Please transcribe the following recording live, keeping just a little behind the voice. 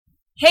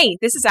Hey,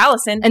 this is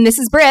Allison. And this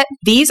is Britt.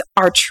 These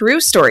are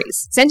true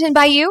stories. Sent in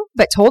by you,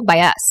 but told by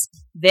us.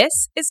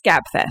 This is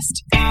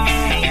Gabfest.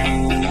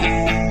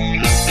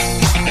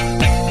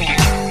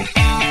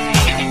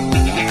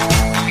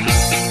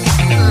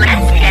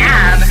 Let's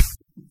gab.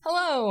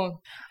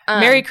 Hello.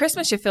 Merry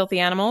Christmas, you filthy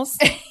animals.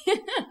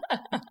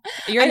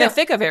 You're in the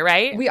thick of it,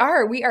 right? We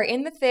are. We are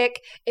in the thick.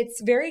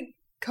 It's very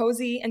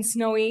cozy and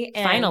snowy.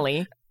 And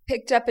finally.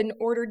 Picked up and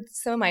ordered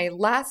some of my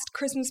last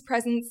Christmas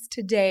presents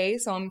today,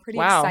 so I'm pretty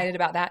excited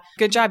about that.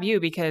 Good job, you,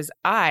 because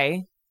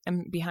I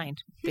am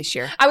behind this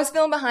year. I was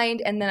feeling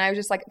behind, and then I was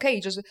just like, okay,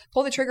 just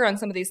pull the trigger on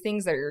some of these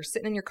things that are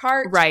sitting in your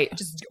cart. Right.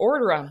 Just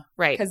order them.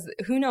 Right. Because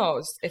who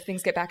knows if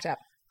things get backed up.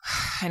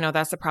 I know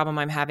that's the problem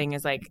I'm having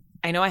is like,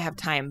 I know I have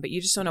time, but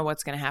you just don't know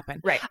what's going to happen.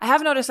 Right. I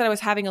have noticed that I was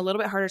having a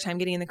little bit harder time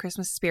getting in the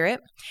Christmas spirit.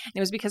 And it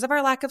was because of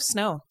our lack of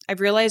snow. I've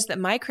realized that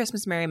my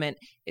Christmas merriment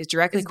is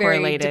directly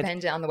correlated. Very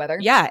dependent on the weather.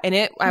 Yeah.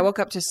 And I woke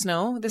up to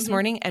snow this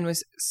morning and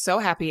was so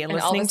happy and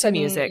listening all of a to sudden,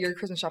 music. Your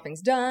Christmas shopping's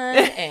done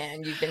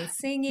and you've been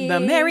singing. The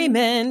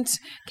merriment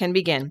can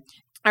begin.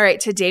 All right.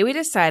 Today we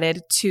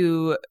decided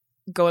to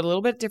go a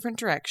little bit different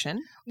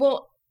direction.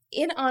 Well,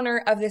 in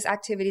honor of this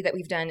activity that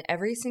we've done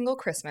every single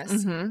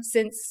Christmas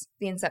since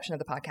the inception of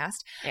the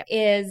podcast,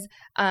 is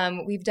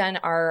we've done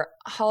our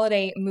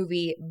holiday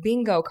movie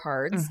bingo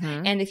cards.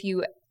 And if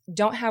you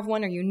don't have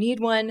one or you need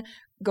one,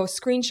 go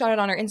screenshot it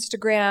on our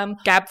Instagram.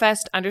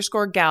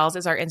 Gabfest_gals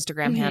is our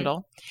Instagram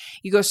handle.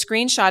 You go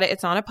screenshot it.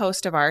 It's on a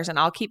post of ours, and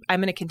I'm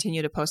going to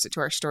continue to post it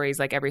to our stories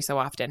like every so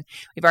often.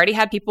 We've already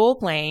had people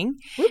playing,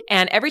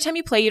 and every time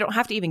you play, you don't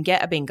have to even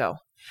get a bingo.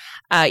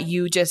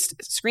 You just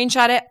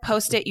screenshot it,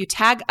 post it, you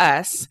tag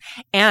us,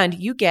 and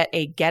you get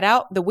a get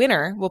out. The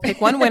winner, we'll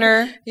pick one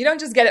winner. You don't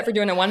just get it for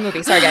doing a one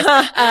movie. Sorry, guys.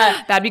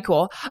 That'd be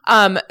cool.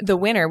 The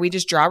winner, we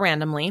just draw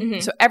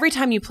randomly. So every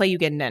time you play, you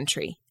get an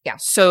entry. Yeah.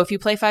 So if you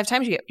play 5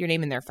 times, you get your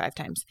name in there 5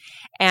 times.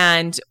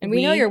 And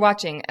we know you're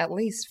watching at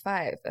least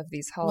 5 of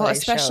these holiday Well,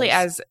 especially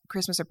shows. as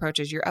Christmas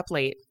approaches, you're up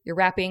late. You're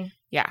wrapping.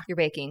 Yeah. You're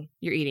baking.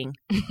 You're eating.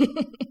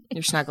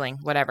 You're snuggling,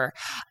 whatever.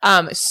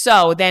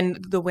 So then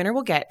the winner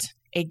will get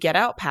a get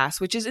out pass,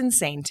 which is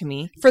insane to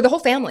me. For the whole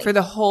family. For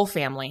the whole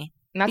family.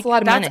 And that's a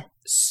lot of money.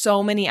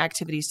 So many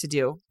activities to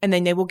do. And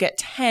then they will get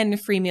 10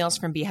 free meals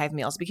from Beehive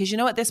Meals. Because you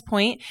know, at this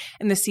point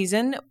in the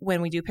season, when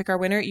we do pick our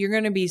winner, you're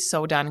going to be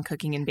so done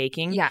cooking and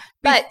baking. Yeah.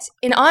 But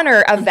in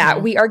honor of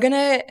that, we're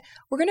going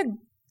to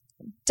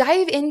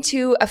dive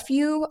into a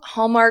few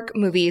Hallmark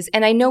movies.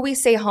 And I know we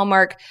say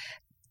Hallmark,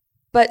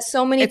 but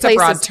so many places. It's a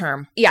broad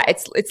term. Yeah.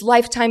 It's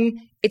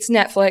Lifetime. It's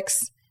Netflix.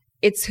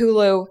 It's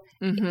Hulu.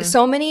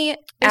 So many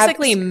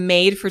basically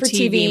made for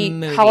TV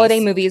movies.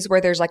 Holiday movies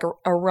where there's like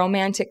a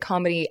romantic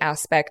comedy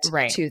aspect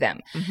to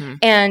them.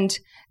 And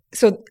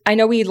so I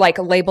know we like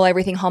label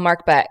everything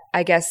Hallmark, but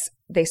I guess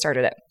they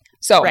started it.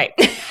 So right.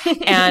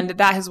 And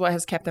that is what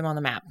has kept them on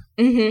the map.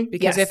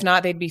 Because if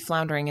not, they'd be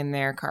floundering in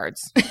their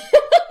cards.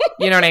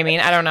 You know what I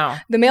mean? I don't know.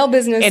 The mail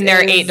business in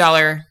their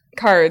 $8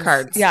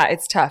 cards. Yeah,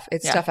 it's tough.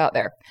 It's tough out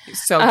there.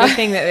 So good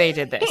thing that they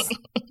did this.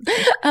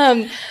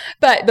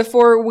 But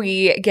before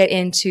we get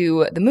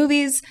into the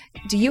movies,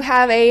 do you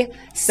have a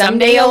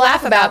someday you'll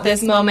laugh about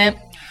this moment?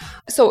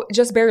 So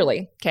just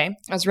barely. Okay.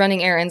 I was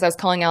running errands. I was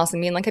calling Allison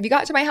being like, have you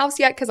got to my house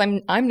yet? Because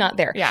I'm not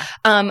there. Yeah.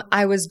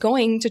 I was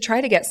going to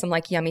try to get some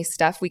like yummy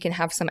stuff. We can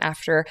have some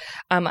after.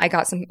 I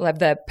got some of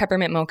the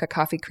peppermint mocha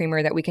coffee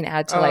creamer that we can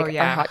add to our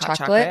hot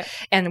chocolate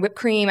and whipped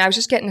cream. I was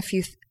just getting a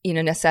few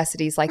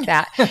necessities like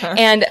that.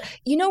 And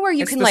you know where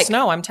you can like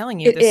snow, I'm telling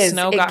you, the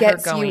snow got her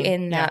going. It gets you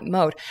in that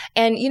mode.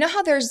 And you know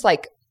how there's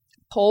like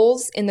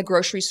poles in the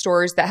grocery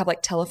stores that have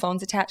like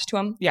telephones attached to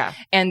them? Yeah.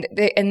 And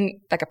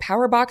like a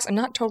power box, I'm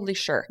not totally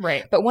sure.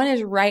 Right. But one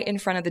is right in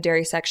front of the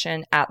dairy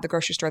section at the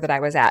grocery store that I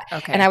was at.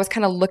 Okay. And I was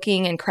kind of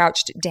looking and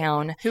crouched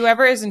down.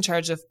 Whoever is in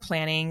charge of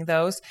planning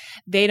those,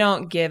 they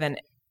don't give an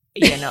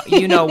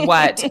you know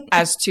what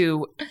as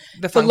to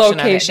the function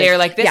location. Of it. They're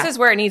like, this is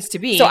where it needs to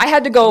be. So I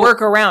had to go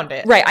work around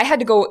it. Right. I had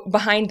to go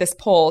behind this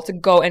pole to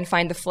go and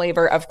find the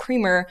flavor of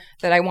creamer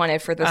that I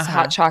wanted for this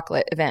hot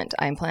chocolate event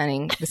I'm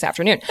planning this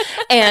afternoon.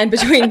 And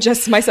between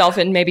just myself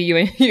and maybe you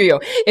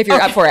if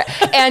you're up for it.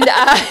 And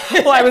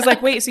well, I was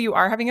like, wait, so you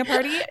are having a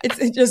party?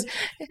 It's just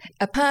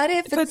a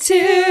party for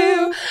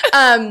two.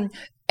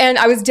 And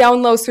I was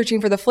down low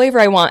searching for the flavor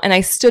I want, and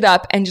I stood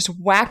up and just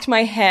whacked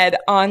my head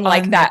on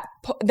like that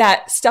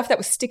stuff that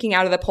was sticking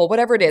out of the pole,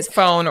 whatever it is.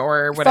 Phone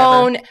or whatever.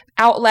 Phone,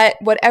 outlet,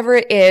 whatever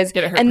it is.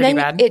 Did it hurt and pretty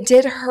then bad? It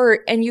did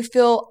hurt, and you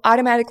feel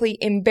automatically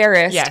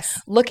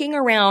embarrassed looking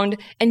around,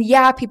 and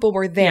people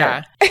were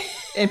there. Yeah.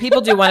 And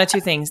people do one of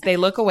two things. They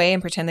look away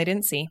and pretend they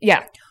didn't see.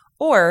 Yeah.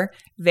 Or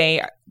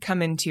they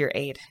come into your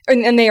aid.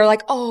 And they are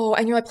like, oh,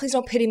 and you're like, please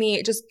don't pity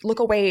me. Just look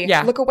away.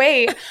 Yeah. Look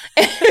away.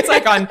 It's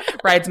like on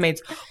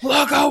Bridesmaids,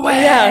 look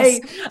away.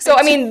 Yes. So,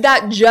 I mean,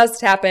 that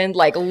just happened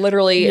like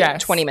literally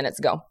 20 minutes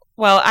ago.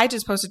 Well, I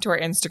just posted to our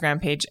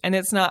Instagram page, and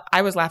it's not,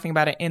 I was laughing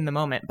about it in the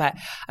moment, but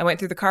I went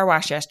through the car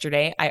wash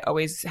yesterday. I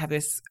always have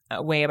this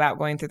way about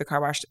going through the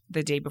car wash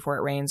the day before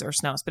it rains or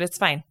snows, but it's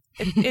fine.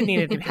 It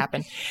needed to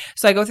happen.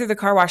 So I go through the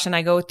car wash and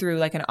I go through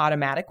like an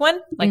automatic one.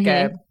 Like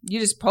you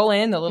just pull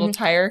in the little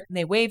tire and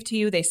they wave to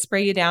you, they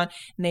spray you down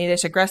and they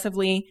just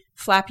aggressively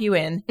flap you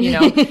in,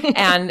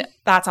 and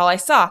that's all I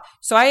saw.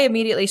 So I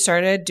immediately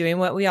started doing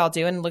what we all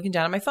do and looking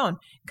down at my phone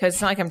because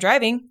it's not like I'm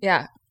driving.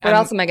 Yeah. What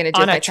else am I going to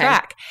do on a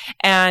track?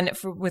 And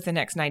with the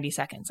next 90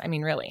 seconds, I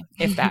mean, really,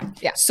 if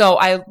that. Yeah. So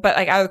but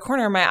like out of the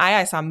corner of my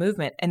eye, I saw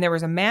movement and there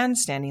was a man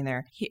standing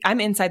there.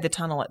 I'm inside the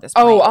tunnel at this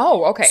point.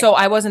 Oh, okay. So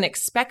I wasn't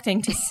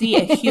expecting to see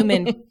a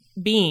human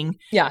being.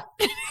 Yeah.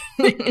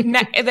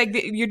 Like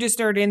you're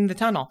just already in the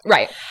tunnel.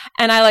 Right.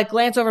 And I like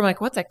glance over. I'm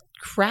like, what's that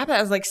crap? That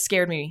was like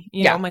scared me.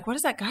 Yeah. I'm like, what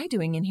is that guy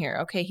doing in here?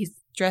 Okay. He's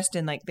dressed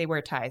in like, they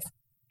wear ties.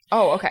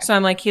 Oh, okay. So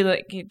I'm like, he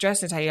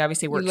dressed in tie. He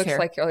obviously works looks here.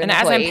 like an and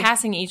as I'm employee.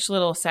 passing each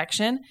little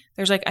section,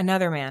 there's like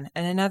another man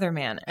and another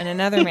man and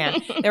another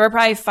man. There were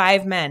probably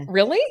 5 men.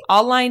 Really?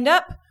 All lined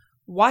up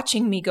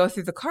watching me go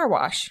through the car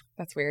wash.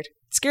 That's weird.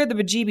 It scared the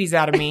bejeebies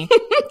out of me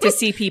to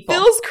see people.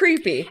 Feels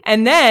creepy.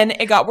 And then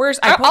it got worse.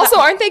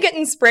 Aren't they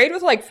getting sprayed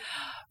with like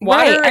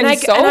water and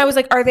soap? And I was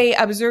like, are they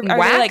observing? Are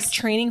Wax? they like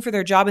training for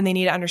their job and they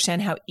need to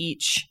understand how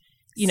each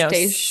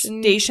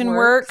station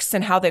works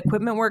and how the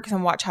equipment works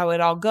and watch how it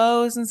all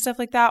goes and stuff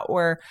like that?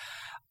 Or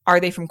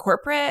are they from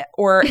corporate?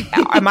 Or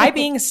am I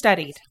being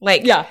studied?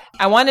 Like, yeah.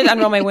 I wanted to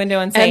unroll my window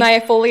and say, am I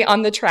fully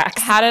on the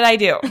tracks? How did I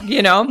do?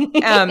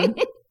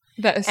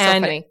 That is so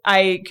funny.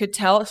 I could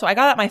tell. So I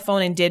got out my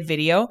phone and did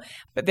video,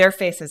 but their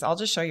faces, I'll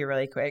just show you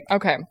really quick.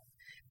 Okay.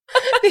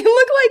 They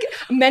look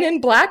like Men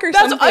in Black or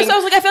something. I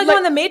was like, I feel like I'm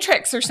in the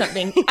Matrix or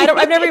something.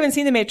 I've never even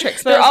seen the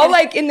Matrix. But they're all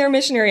like in their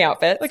missionary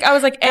outfits. Like I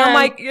was like,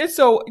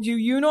 so do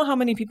you know how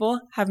many people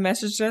have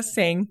messaged us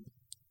saying,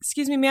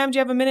 excuse me, ma'am, do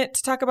you have a minute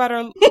to talk about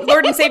our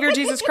Lord and Savior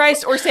Jesus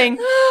Christ? Or saying,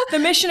 the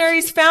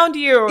missionaries found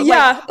you.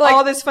 Yeah. Like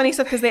all this funny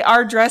stuff because they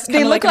are dressed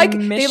kind of like a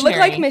missionary. They look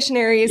like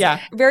missionaries. Yeah.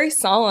 Very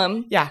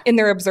solemn in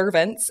their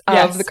observance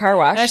of the car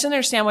wash. And I just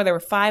understand why there were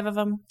 5 of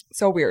them.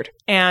 So weird.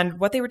 And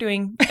what they were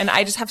doing. And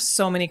I just have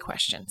so many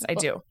questions. I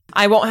do.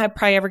 I won't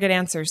probably ever get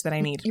answers that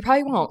I need. You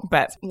probably won't.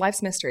 But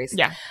life's mysteries.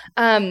 Yeah.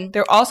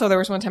 There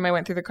was one time I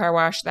went through the car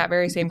wash, that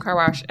very same car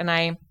wash, and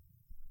I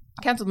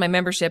canceled my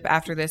membership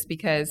after this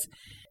because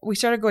we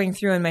started going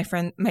through and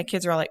my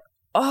kids are all like,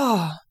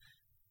 oh,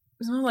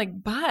 it smelled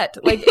like butt.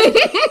 Like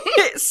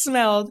it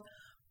smelled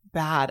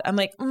bad. I'm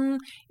like,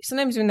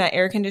 sometimes when that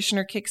air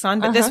conditioner kicks on,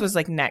 but this was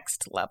like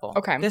next level.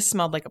 Okay. This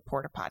smelled like a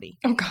porta potty.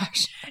 Oh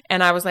gosh.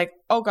 And I was like,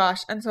 oh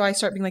gosh. And so I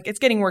start being like, it's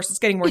getting worse.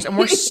 And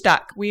we're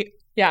stuck.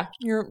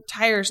 Your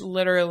tire's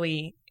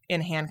literally in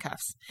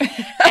handcuffs.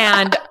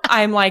 And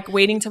I'm like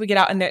waiting till we get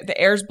out and the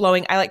air's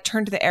blowing. I like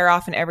turned the air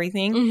off and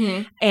everything.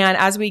 Mm-hmm. And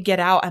as we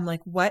get out, I'm like,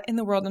 what in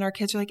the world? And our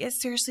kids are like, it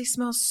seriously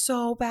smells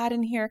so bad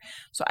in here.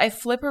 So I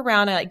flip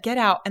around and I get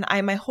out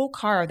and my whole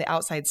car, the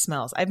outside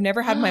smells. I've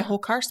never had my whole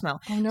car smell.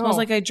 Oh, no. It smells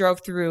like I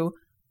drove through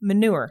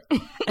manure.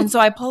 And so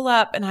I pull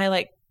up and I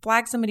like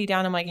flag somebody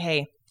down. I'm like,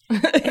 hey,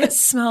 it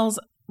smells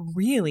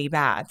really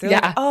bad. They're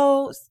like,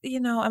 oh,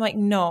 I'm like,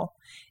 no,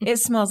 it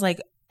smells like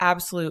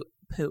absolute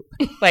poop.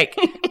 Like,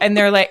 and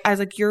they're like, I was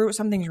like,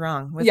 something's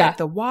wrong with like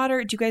the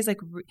water. Do you guys like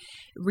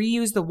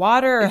reuse the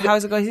water or how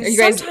is it going? Are you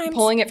guys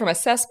pulling it from a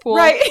cesspool?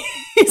 Right.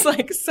 He's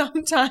like,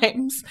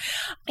 sometimes,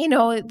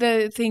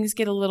 the things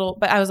get a little,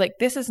 but I was like,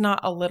 this is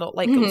not a little,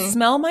 like,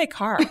 smell my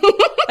car.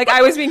 Like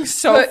I was being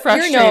so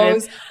frustrated. Your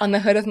nose on the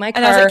hood of my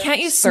car. And I was like, can't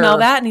you smell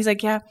that? And he's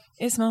like, yeah,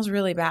 it smells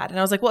really bad. And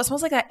I was like, well, it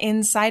smells like that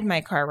inside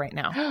my car right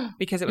now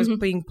because it was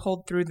being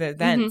pulled through the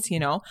vents,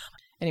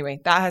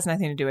 Anyway, that has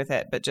nothing to do with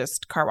it, but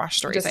just car wash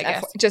stories, I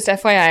guess. Just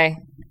FYI.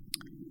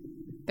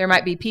 There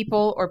might be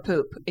people or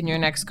poop in your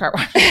next car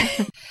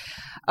wash.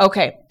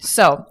 Okay,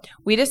 so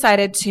we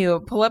decided to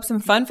pull up some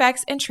fun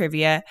facts and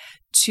trivia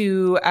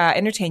to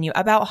entertain you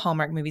about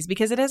Hallmark movies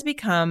because it has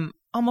become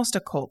almost a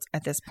cult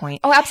at this point.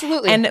 Oh,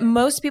 absolutely. And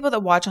most people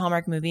that watch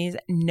Hallmark movies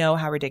know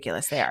how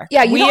ridiculous they are.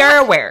 Yeah, we are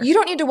aware. You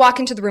don't need to walk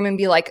into the room and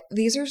be like,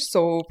 these are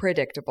so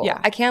predictable. Yeah.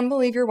 I can't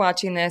believe you're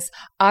watching this.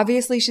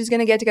 Obviously, she's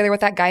going to get together with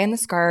that guy in the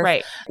scarf.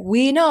 Right.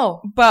 We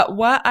know. But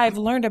what I've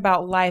learned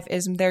about life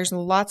is there's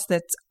lots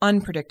that's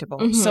unpredictable.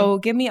 Mm-hmm. So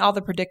give me all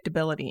the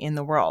predictability in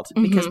the world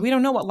because we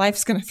don't know what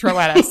life's going to throw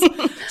at us.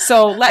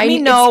 So let me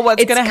know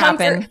what's going to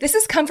happen. This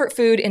is comfort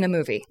food in a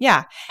movie.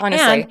 Yeah.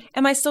 Honestly. And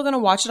am I still going to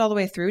watch it all the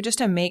way through just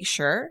to make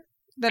sure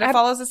that it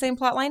follows the same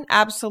plot line?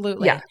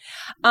 Absolutely. Yeah.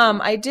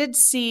 I did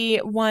see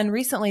one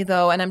recently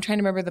though, and I'm trying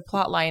to remember the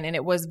plot line, and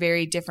it was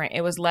very different.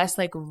 It was less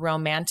like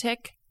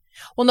romantic.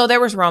 Well, no, there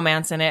was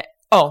romance in it.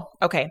 Oh,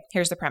 okay.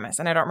 Here's the premise,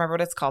 and I don't remember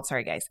what it's called.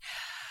 Sorry, guys.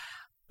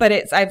 But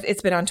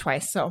it's been on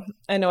twice, so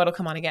I know it'll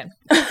come on again.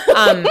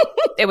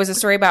 It was a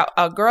story about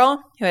a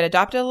girl who had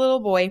adopted a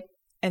little boy,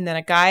 and then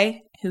a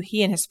guy who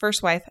he and his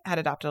first wife had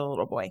adopted a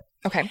little boy.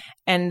 Okay.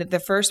 And the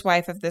first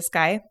wife of this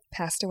guy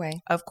passed away,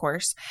 of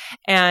course.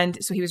 And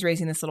so he was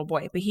raising this little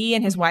boy. But he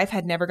and his wife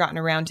had never gotten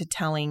around to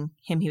telling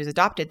him he was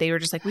adopted. They were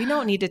just like, we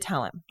don't need to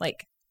tell him.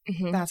 Like,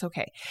 That's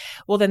okay.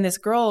 Well, then this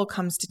girl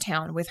comes to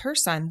town with her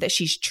son that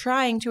she's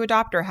trying to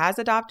adopt or has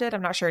adopted.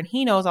 I'm not sure. And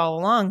he knows all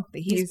along that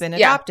he's been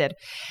adopted.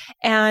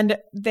 And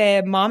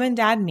the mom and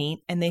dad meet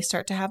and they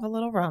start to have a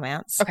little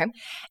romance. Okay.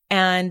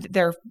 And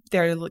their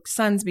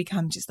sons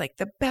become just like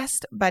the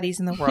best buddies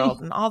in the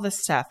world and all this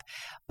stuff.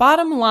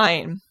 Bottom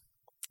line,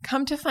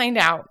 come to find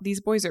out,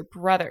 these boys are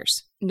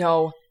brothers.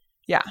 No.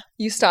 Yeah.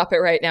 You stop it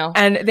right now.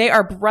 And they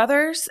are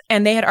brothers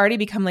and they had already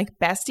become like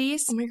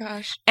besties. Oh my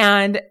gosh.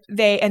 And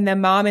the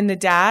mom and the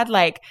dad,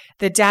 like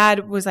the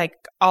dad was like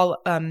all,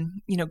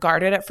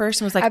 guarded at first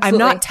and was like,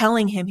 Absolutely. I'm not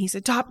telling him he's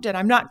adopted.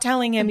 I'm not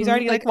telling him. He's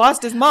already like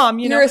lost his mom,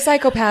 You're a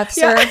psychopath,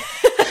 sir.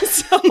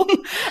 So,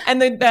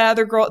 and the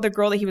other girl, the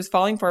girl that he was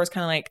falling for was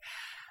kind of like,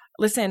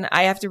 listen,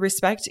 I have to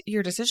respect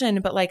your decision,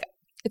 but like,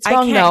 It's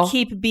wrong, I can't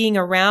keep being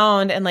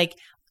around and like,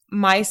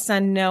 my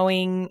son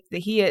knowing that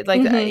he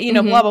like,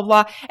 blah, blah,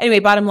 blah. Anyway,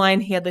 bottom line,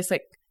 he had this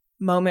like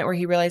moment where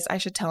he realized I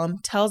should tell him,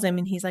 tells him,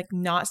 and he's like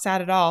not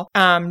sad at all.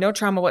 No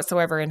trauma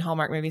whatsoever in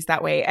Hallmark movies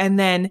that way. And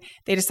then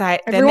they decide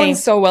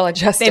everyone's so well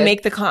adjusted. They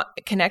make the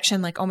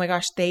connection like, oh my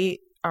gosh, they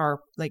are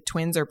like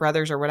twins or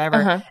brothers or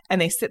whatever. And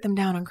they sit them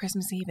down on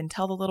Christmas Eve and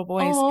tell the little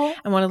boys. Aww.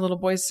 And one of the little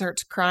boys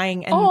starts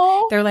crying and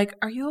they're like,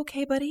 are you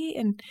okay, buddy?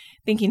 And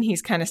thinking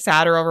he's kind of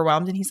sad or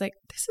overwhelmed. And he's like,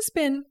 this has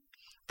been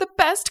the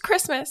best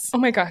Christmas. Oh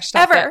my gosh,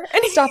 stop ever. It.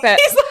 And stop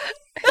it.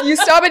 Like, you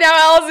stop it now,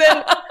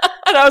 Allison.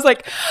 And I was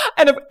like,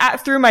 and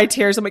through my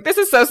tears, I'm like, this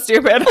is so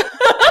stupid.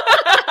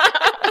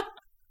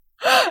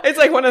 It's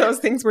like one of those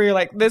things where you're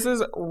like, this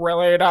is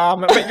really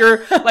dumb. But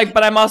you're like,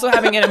 but I'm also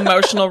having an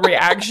emotional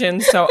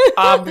reaction. So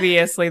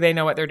obviously they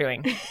know what they're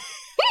doing.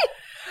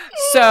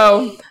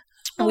 So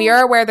we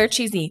are aware they're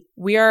cheesy.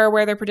 We are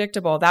aware they're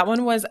predictable. That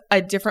one was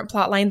a different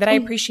plot line that I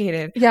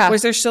appreciated. Yeah.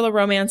 Was there still a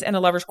romance and a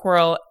lover's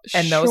quarrel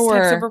and those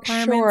types of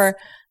requirements? Sure.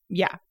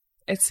 Yeah.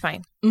 It's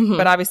fine.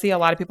 But obviously a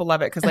lot of people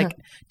love it because like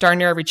darn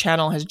near every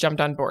channel has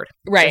jumped on board.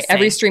 Right.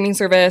 Every streaming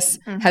service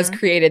has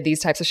created these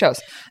types of shows.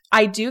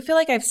 I do feel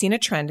like I've seen a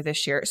trend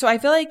this year. So I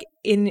feel like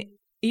in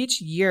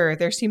each year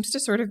there seems to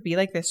sort of be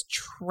like this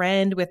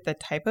trend with the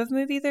type of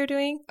movie they're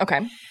doing.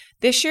 Okay.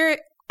 This year,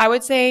 I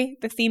would say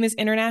the theme is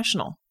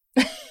international.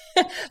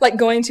 Like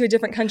going to a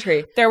different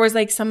country. There was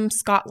like some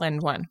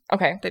Scotland one.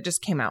 Okay. That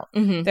just came out.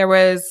 There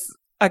was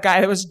a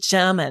guy that was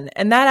German,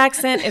 and that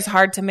accent is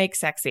hard to make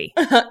sexy.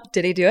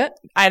 Did he do it?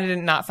 I did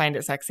not find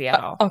it sexy at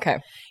all. Okay.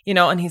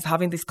 And he's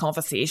having these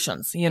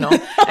conversations,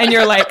 and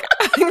you're like,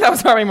 I think that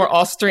was probably more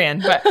Austrian,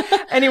 but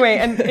anyway,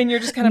 and you're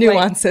just kind of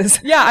nuances.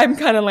 Like, yeah, I'm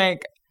kind of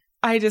like,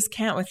 I just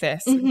can't with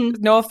this.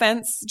 No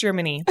offense,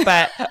 Germany,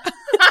 but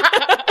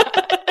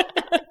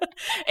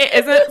it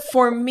isn't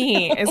for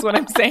me, is what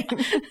I'm saying.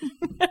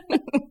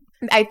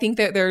 I think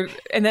that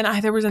and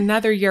then there was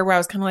another year where I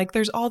was kind of like,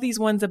 there's all these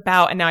ones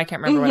about, and now I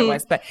can't remember what it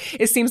was, but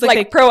it seems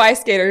like pro ice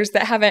skaters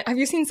that have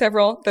you seen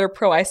several that are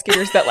pro ice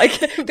skaters that like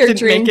their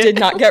dream did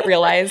not get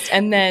realized,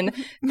 and then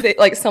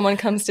like someone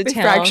comes to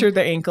town, fractured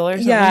the ankle or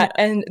something. Yeah,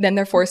 and then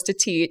they're forced to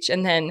teach,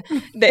 and then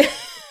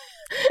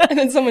and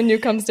then someone new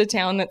comes to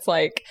town that's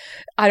like,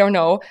 I don't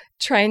know,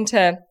 trying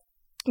to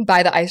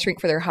buy the ice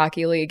rink for their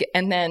hockey league,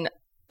 and then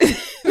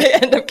they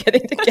end up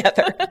getting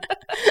together.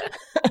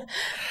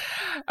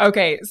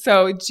 Okay,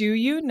 so do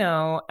you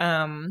know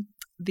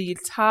the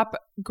top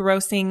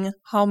grossing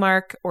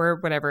Hallmark or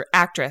whatever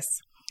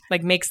actress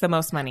makes the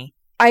most money?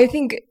 I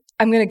think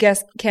I'm going to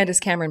guess Candace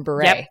Cameron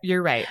Bure. Yep,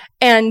 you're right.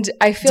 And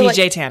I feel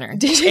DJ Tanner.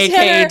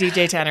 AKA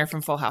DJ Tanner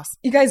from Full House.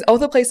 You guys, all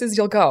the places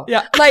you'll go.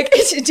 Yeah. Like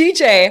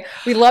DJ,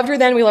 we loved her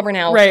then, we love her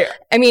now. Right.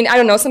 I mean, I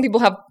don't know. Some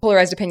people have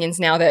polarized opinions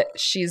now that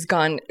she's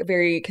gone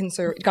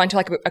gone to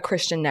like a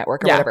Christian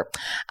network or whatever.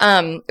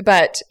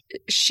 But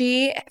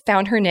she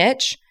found her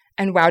niche.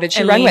 And wow, did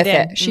she run with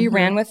it? She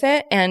ran with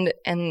it, and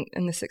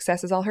the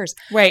success is all hers.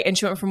 Right, and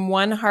she went from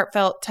one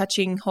heartfelt,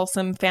 touching,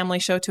 wholesome family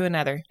show to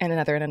another. And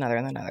another, and another,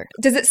 and another.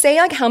 Does it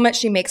say like how much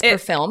she makes per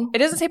film? It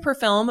doesn't say per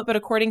film, but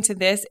according to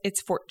this,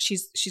 it's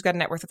she's got a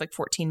net worth of like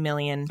 $14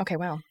 million. Okay,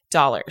 wow.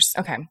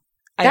 Okay.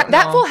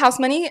 That Full House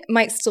money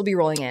might still be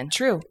rolling in.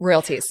 True.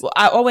 Royalties.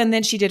 Well, and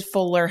then she did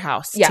Fuller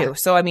House too.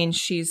 So I mean,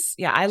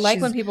 I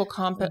like when people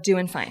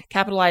doing fine,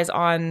 capitalize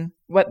on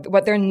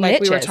what their niche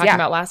like we were talking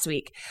about last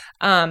week.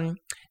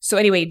 So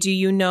anyway, do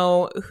you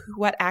know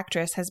what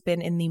actress has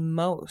been in the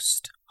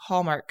most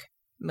Hallmark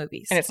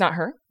movies? And it's not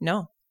her?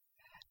 No.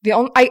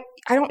 I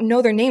don't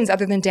know their names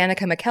other than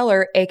Danica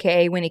McKellar,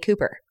 aka Winnie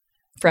Cooper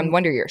from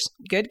Wonder Years.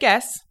 Good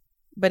guess,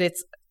 but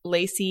it's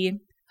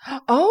Lacey.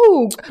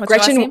 Oh,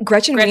 Gretchen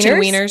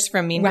Wieners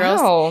from Mean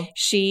Girls.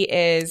 She's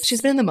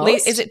been in the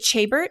most. Is it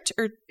Chabert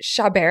or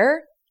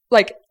Chabert?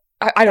 Like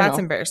I don't know. That's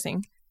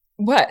embarrassing.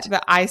 What?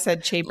 That I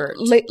said Chabert.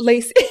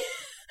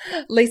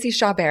 Lacey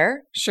Chabert.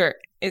 Sure.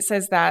 It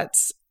says that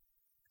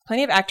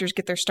plenty of actors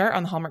get their start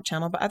on the Hallmark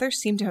Channel, but others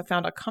seem to have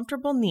found a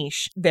comfortable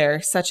niche there,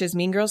 such as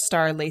Mean Girls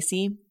star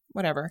Lacey,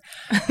 whatever,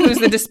 who's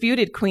the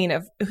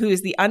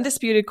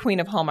undisputed queen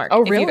of Hallmark.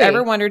 Oh, really? If you've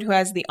ever wondered who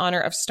has the honor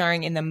of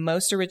starring in the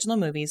most original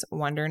movies,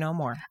 wonder no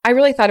more. I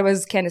really thought it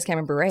was Candace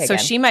Cameron Bure again. So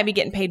she might be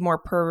getting paid more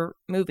per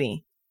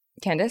movie.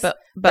 Candace.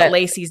 But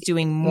Lacey's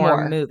doing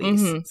more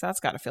movies. Mm-hmm. So that's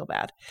got to feel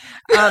bad.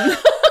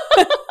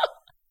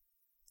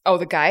 Oh,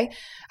 the guy?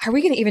 Are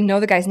we going to even know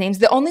the guy's names?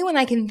 The only one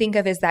I can think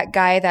of is that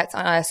guy that's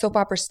a soap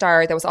opera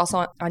star that was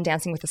also on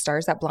Dancing with the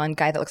Stars, that blonde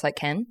guy that looks like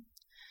Ken.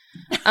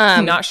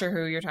 I'm not sure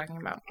who you're talking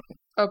about.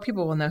 Oh,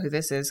 people will know who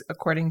this is,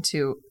 according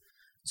to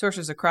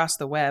sources across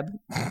the web,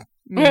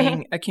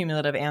 meaning a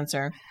cumulative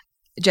answer.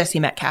 Jesse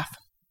Metcalf.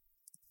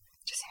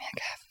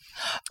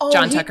 Oh,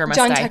 John Tucker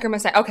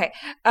Must Die. Okay.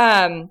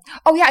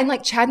 Oh, yeah, and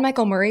like Chad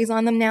Michael Murray's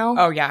on them now.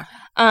 Oh, yeah.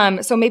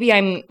 So maybe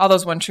I'm... All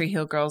those One Tree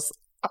Hill girls.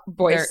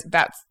 Boys.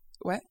 That's...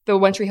 What? The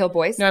One Tree Hill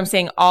boys? No, I'm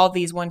saying all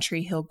these One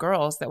Tree Hill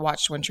girls that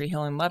watched One Tree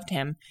Hill and loved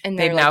him, and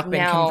they've now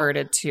been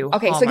converted to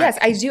Okay, Hallmark. So yes,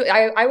 I do.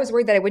 I was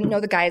worried that I wouldn't know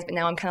the guys, but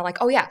now I'm kind of like,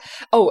 oh, yeah.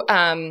 Oh,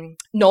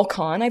 Noel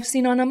Kahn I've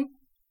seen on him.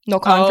 Noel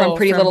Kahn from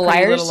Pretty Little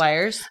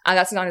Liars.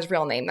 That's not his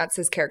real name. That's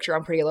his character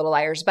on Pretty Little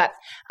Liars. But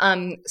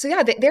so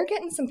yeah, they're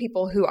getting some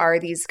people who are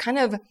these kind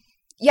of,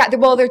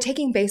 they're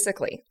taking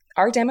basically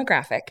our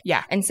demographic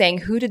and saying,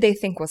 who did they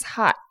think was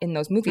hot in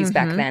those movies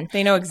back then?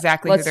 They know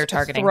exactly who they're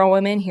targeting. Throw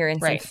them in here in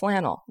some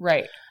flannel.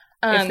 Right.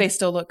 If they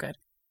still look good.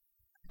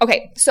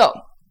 Okay, so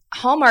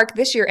Hallmark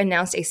this year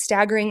announced a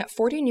staggering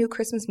 40 new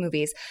Christmas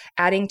movies,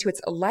 adding to its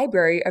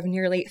library of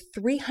nearly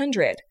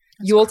 300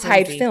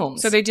 Yuletide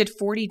films. So they did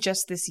 40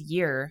 just this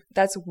year.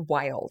 That's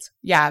wild.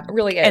 Yeah. It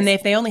really is. And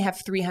if they only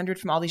have 300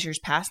 from all these years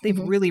past, they've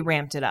really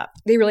ramped it up.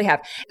 They really have.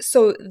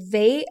 So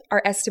they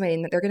are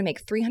estimating that they're going to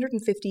make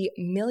 $350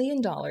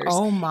 million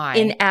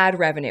in ad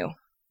revenue.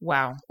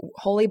 Wow.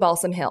 Holy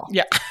Balsam Hill.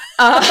 Yeah.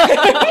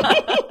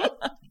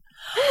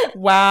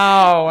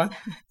 Wow.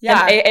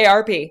 Yeah. And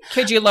AARP.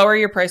 Could you lower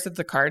your price of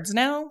the cards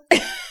now?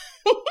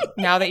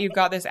 Now that you've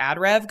got this ad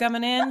rev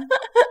coming in?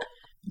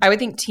 I would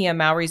think Tia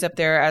Mowry's up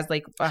there as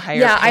like a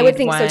higher paid I would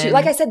think one. so too.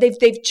 Like I said,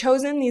 they've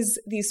chosen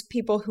these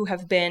people who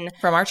have been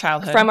from our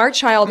childhood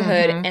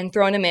and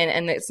thrown them in,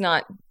 and it's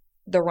not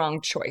the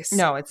wrong choice.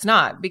 No, it's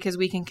not, because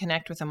we can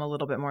connect with them a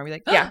little bit more. Be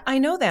like, I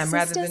know them,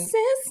 sister.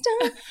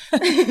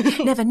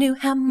 Never knew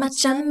how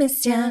much I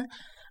missed ya.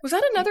 Was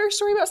that another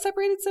story about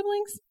separated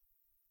siblings?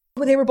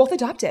 Well, they were both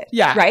adopted.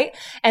 Yeah. Right?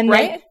 And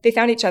they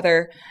found each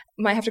other.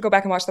 Might have to go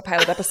back and watch the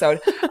pilot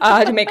episode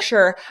to make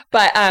sure.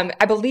 But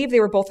I believe they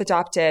were both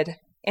adopted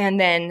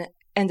and then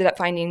ended up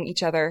finding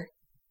each other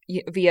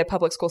via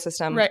public school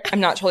system. Right.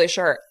 I'm not totally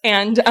sure.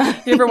 And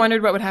you ever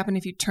wondered what would happen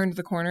if you turned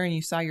the corner and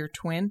you saw your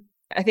twin?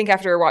 I think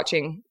after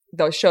watching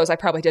those shows, I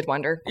probably did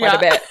wonder quite a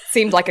bit.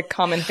 Seemed like a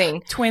common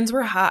thing. Twins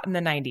were hot in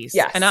the 90s.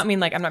 Yes. And I'm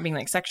not being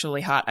like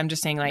sexually hot. I'm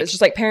just saying like... It's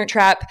just like Parent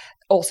Trap,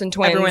 Olsen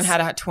twins. Everyone had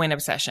a twin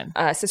obsession.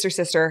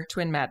 Sister.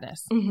 Twin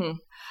madness. Mm-hmm.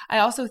 I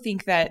also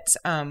think that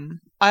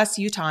us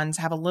Utahns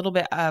have a little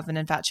bit of an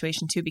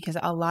infatuation too, because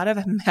a lot of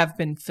them have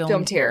been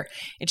filmed here.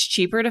 It's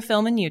cheaper to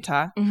film in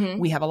Utah. Mm-hmm.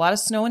 We have a lot of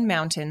snow and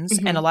mountains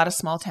and a lot of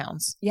small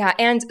towns. Yeah.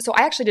 And so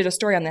I actually did a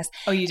story on this.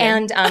 Oh, you did?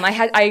 And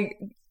I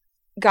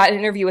got an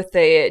interview with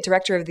the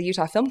director of the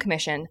Utah Film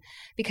Commission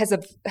because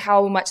of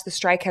how much the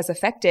strike has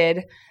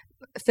affected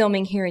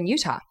filming here in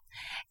Utah.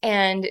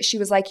 And she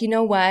was like, you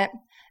know what?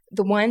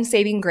 The one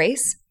saving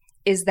grace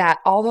is that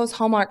all those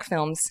Hallmark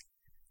films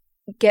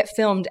get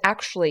filmed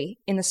actually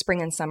in the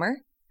spring and summer.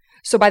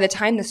 So by the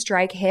time the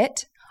strike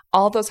hit,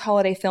 all those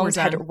holiday films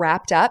had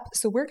wrapped up.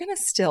 So we're going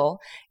to still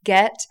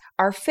get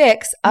our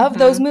fix of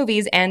those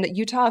movies, and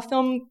Utah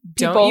film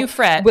people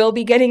will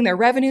be getting their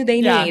revenue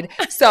they need.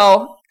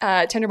 So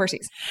tender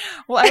mercies.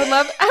 Well,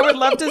 I would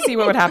love to see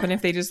what would happen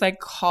if they just like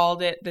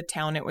called it the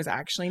town it was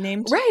actually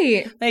named.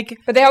 Right. Like,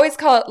 but they always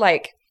call it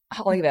like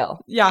Hollyville.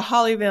 Yeah,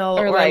 Hollyville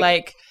or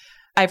like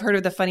I've heard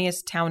of the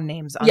funniest town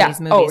names on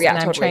these movies, and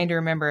I'm trying to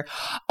remember.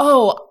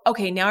 Oh,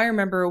 okay, now I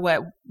remember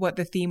what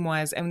the theme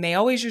was, and they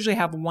always usually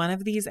have one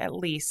of these at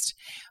least,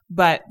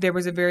 but there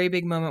was a very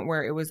big moment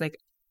where it was like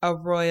a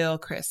royal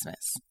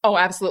Christmas. Oh,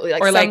 absolutely.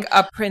 Or like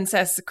a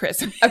princess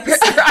Christmas. I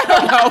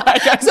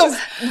don't know.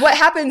 So what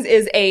happens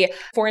is a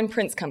foreign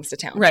prince comes to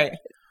town. Right.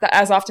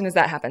 As often as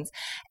that happens.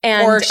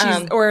 And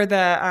or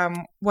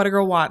the What a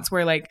Girl Wants,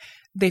 where like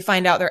they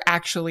find out they're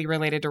actually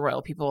related to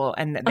royal people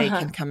and that they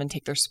can come and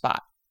take their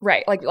spot.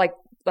 Right,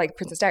 like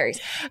Princess Diaries.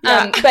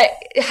 Yeah. But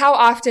how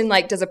often,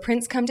 like, does a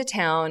prince come to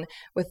town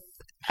with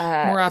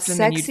more often sexy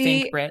than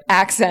you'd think, Britt,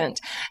 accent,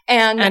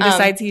 and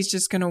decides he's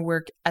just going to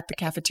work at the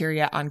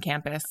cafeteria on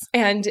campus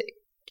and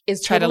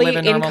is totally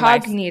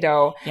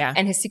incognito? Yeah,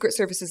 and his Secret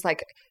Service is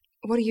like,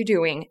 what are you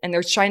doing? And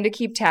they're trying to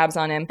keep tabs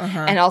on him.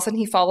 And all of a sudden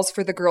he falls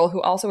for the girl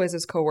who also is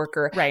his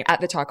coworker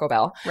at the Taco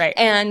Bell. Right.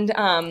 And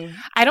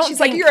she's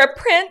like, you're a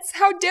prince?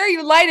 How dare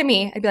you lie to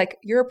me? I'd be like,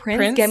 you're a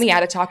prince? Get me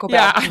out of Taco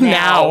Bell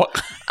now.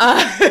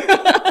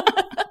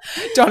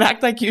 Don't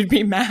act like you'd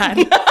be mad.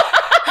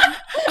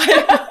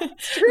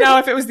 Now,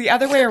 if it was the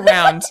other way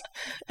around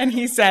and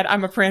he said,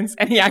 I'm a prince,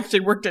 and he actually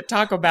worked at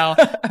Taco Bell,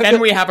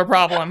 then we have a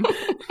problem.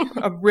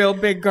 a real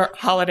big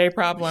holiday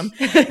problem.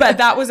 But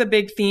that was a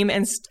big theme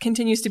and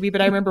continues to be.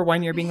 But I remember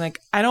one year being like,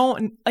 I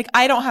don't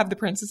have the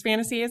princess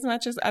fantasy as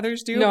much as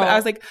others do. No. But I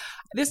was like,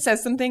 this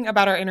says something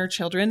about our inner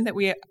children that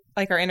we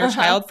like our inner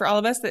child for all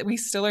of us, that we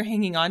still are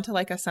hanging on to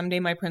like a someday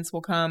my prince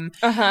will come,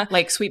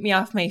 like sweep me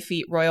off my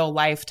feet, royal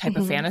life type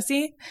of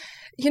fantasy.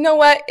 You know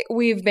what?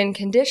 We've been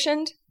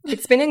conditioned.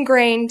 It's been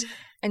ingrained,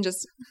 and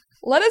just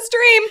let us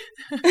dream.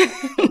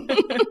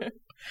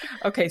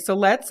 Okay, so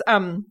let's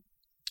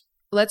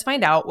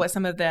find out what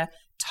some of the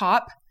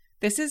top.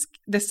 This is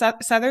the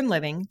Southern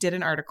Living did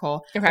an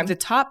article of the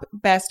top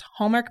best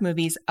Hallmark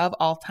movies of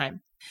all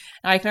time.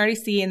 Now I can already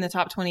see in the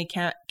top 20,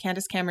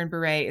 Candace Cameron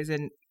Bure is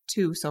in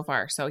 2 so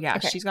far. So yeah,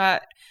 she's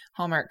got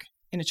Hallmark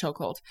in a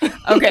chokehold.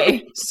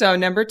 Okay, so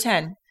number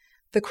 10.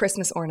 The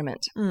Christmas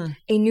Ornament.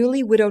 A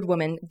newly widowed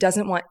woman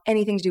doesn't want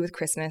anything to do with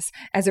Christmas,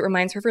 as it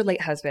reminds her of her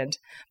late husband.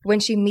 But when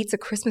she meets a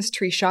Christmas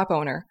tree shop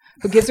owner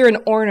who gives her an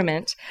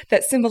ornament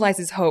that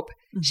symbolizes hope,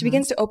 she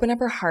begins to open up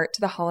her heart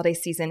to the holiday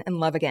season and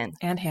love again.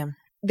 And him.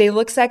 They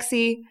look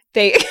sexy.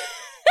 They're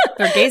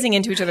gazing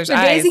into each other's eyes.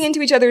 They're gazing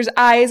into each other's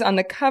eyes. On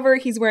the cover,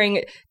 he's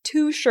wearing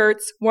 2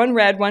 shirts, one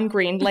red, one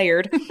green,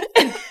 layered.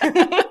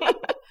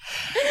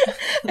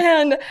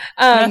 And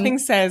nothing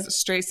says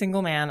straight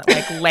single man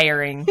like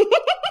layering.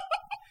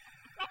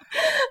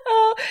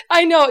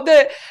 I know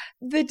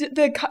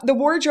the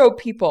wardrobe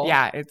people.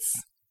 Yeah, it's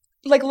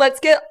like, let's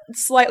get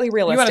slightly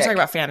realistic. You want to talk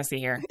about fantasy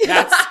here?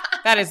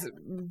 That is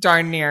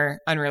darn near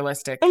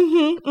unrealistic.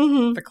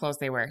 The clothes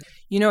they wear.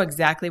 You know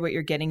exactly what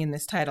you're getting in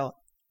this title,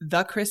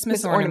 The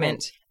Christmas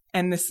Ornament.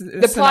 And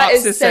the plot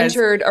is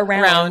centered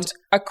around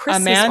a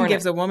Christmas ornament. A man ornament.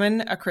 gives a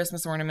woman a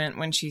Christmas ornament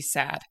when she's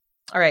sad.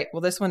 All right.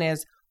 Well, this one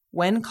is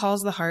When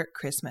Calls the Heart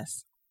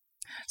Christmas.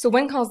 So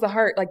When Calls the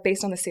Heart, like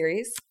based on the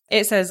series?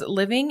 It says,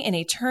 living in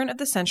a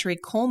turn-of-the-century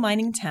coal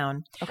mining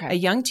town, a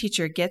young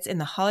teacher gets in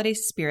the holiday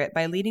spirit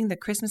by leading the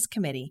Christmas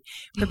committee,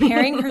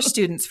 preparing her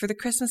students for the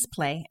Christmas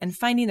play, and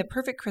finding the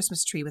perfect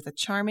Christmas tree with a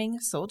charming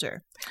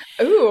soldier.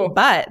 Ooh.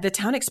 But the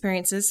town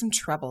experiences some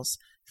troubles,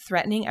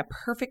 threatening a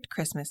perfect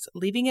Christmas,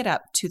 leaving it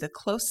up to the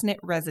close-knit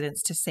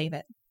residents to save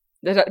it.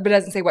 But it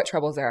doesn't say what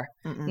troubles there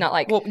are. Not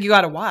like, well, you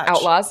got to watch.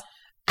 Outlaws.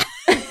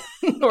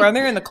 Or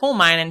they're in the coal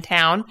mine in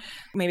town.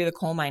 Maybe the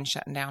coal mine's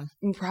shutting down.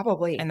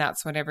 Probably. And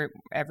that's what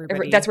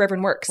everybody... That's where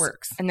everyone works.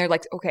 And they're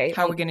like, okay.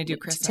 How are we going to do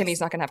Christmas? Timmy's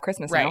not going to have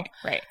Christmas now.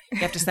 Right. You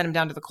have to send him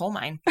down to the coal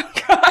mine. Oh,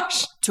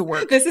 gosh. To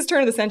work. This is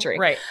turn of the century.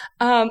 Right.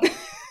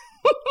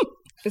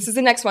 This is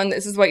the next one.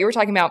 This is what you were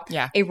talking about.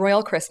 Yeah. A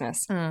Royal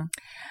Christmas.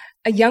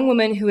 A young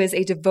woman who is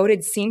a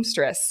devoted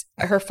seamstress,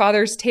 her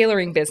father's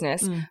tailoring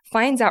business,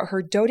 finds out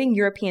her doting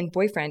European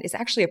boyfriend is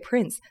actually a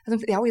prince.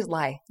 They always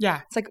lie. Yeah.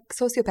 It's like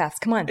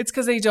sociopaths. Come on. It's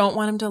because they don't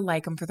want him to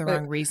like them for the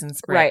wrong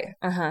reasons. Right.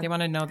 They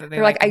want to know that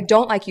they're like I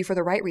don't like you for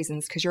the right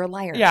reasons because you're a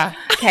liar. Yeah.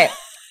 Okay.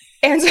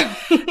 And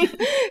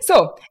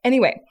so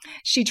anyway,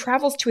 she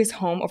travels to his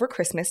home over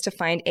Christmas to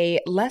find a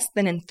less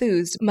than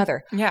enthused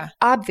mother. Yeah.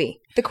 Obvi.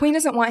 The queen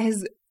doesn't want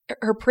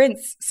her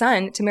prince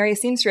son to marry a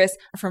seamstress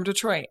from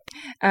Detroit.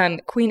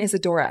 Queen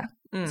Isadora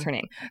is her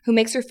name, who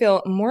makes her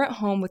feel more at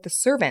home with the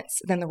servants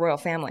than the royal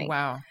family.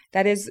 Wow.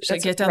 That's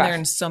get down rough. there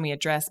and sew me a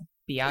dress,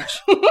 biatch.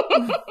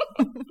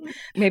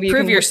 Maybe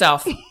prove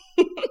yourself. You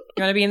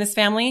want to be in this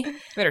family? You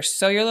better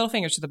sew your little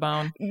fingers to the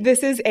bone.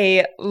 This is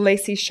a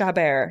Lacey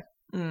Chabert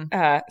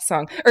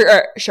song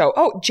or show.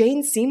 Oh,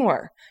 Jane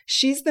Seymour.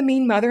 She's the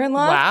mean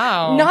mother-in-law.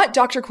 Wow. Not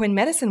Dr. Quinn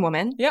Medicine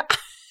Woman. Yeah.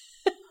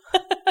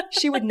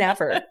 She would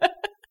never.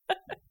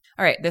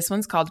 All right, this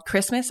one's called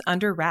Christmas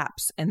Under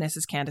Wraps, and this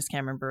is Candace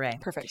Cameron Bure.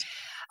 Perfect.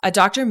 A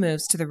doctor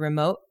moves to the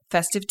remote,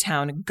 festive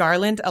town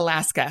Garland,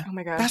 Alaska. Oh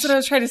my gosh. That's what I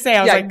was trying to say.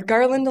 I was like,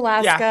 Garland,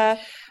 Alaska. Yeah.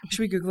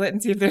 Should we Google it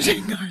and see if there's a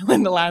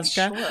Garland,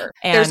 Alaska? Sure.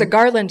 There's a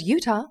Garland,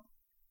 Utah.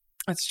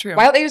 That's true.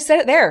 Why don't they just set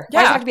it there? Yeah.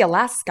 Why does it have to be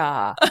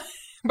Alaska?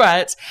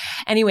 But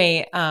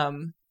anyway, what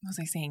was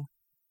I saying?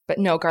 But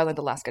no, Garland,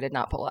 Alaska did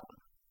not pull up.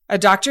 A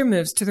doctor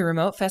moves to the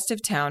remote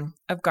festive town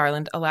of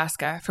Garland,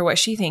 Alaska for what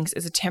she thinks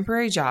is a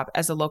temporary job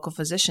as a local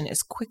physician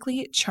is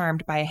quickly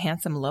charmed by a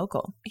handsome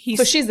local.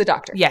 So she's the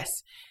doctor?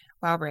 Yes.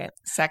 Wow, Britt.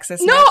 Sexist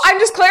No, much? I'm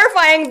just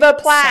clarifying the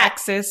plaque.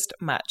 Sexist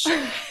much.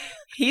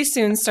 He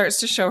soon starts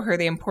to show her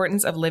the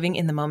importance of living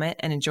in the moment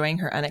and enjoying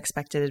her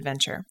unexpected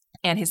adventure.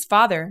 And his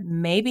father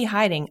may be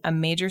hiding a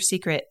major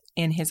secret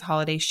in his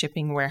holiday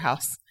shipping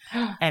warehouse.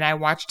 And I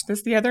watched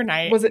this the other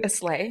night. Was it a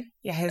sleigh?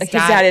 Yeah, his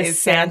dad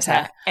is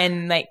Santa.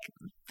 And like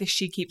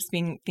she keeps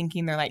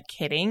thinking they're like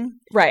kidding.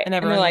 Right. And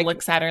everyone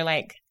looks at her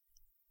like,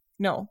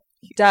 no.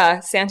 Duh.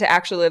 Santa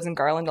actually lives in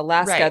Garland,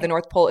 Alaska. Right. The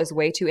North Pole is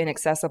way too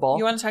inaccessible.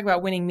 You want to talk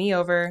about winning me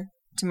over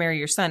to marry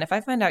your son? If I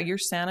find out you're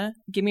Santa,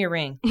 give me a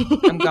ring.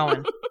 I'm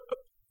going.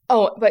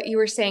 Oh, but you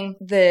were saying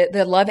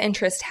the love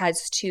interest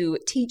has to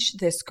teach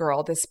this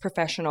girl, this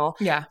professional,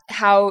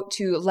 how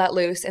to let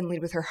loose and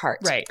lead with her heart.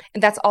 Right.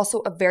 And that's also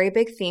a very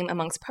big theme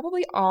amongst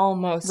probably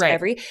almost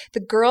every.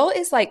 The girl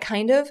is like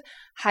kind of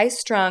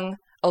high-strung,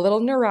 a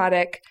little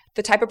neurotic,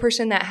 the type of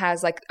person that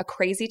has like a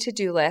crazy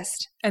to-do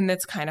list. And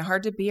that's kind of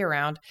hard to be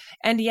around.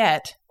 And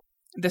yet,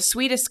 the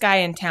sweetest guy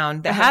in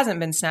town that hasn't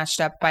been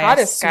snatched up by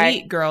a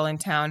sweet girl in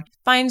town,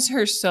 finds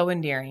her so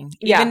endearing.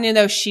 Even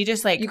though she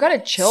just like, you gotta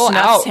chill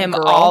snuffs out, him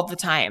girl. all the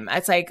time.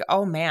 It's like,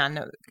 oh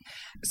man.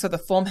 So the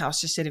Film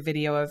House just did a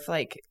video of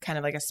like kind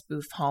of like a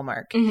spoof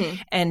Hallmark.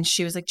 And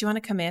she was like, do you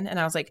want to come in? And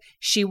I was like,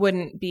 she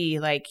wouldn't be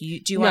like,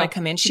 do you want to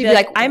come in? She'd be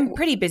like, I'm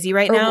pretty busy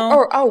right now.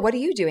 Or, oh, what are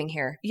you doing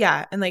here?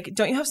 Yeah. And like,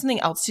 don't you have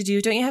something else to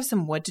do? Don't you have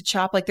some wood to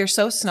chop? Like, they're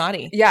so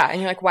snotty. Yeah. And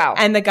you're like, wow.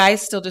 And the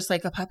guy's still just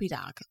like a puppy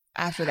dog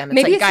after them. It's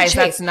maybe like, it's guys,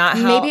 that's not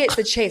how. Maybe it's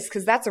the chase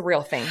because that's a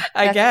real thing.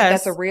 I guess.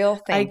 That's a real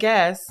thing. I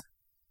guess.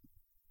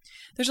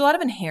 There's a lot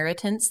of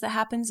inheritance that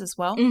happens as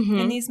well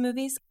in these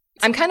movies.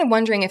 I'm kind of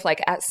wondering if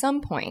like at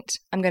some point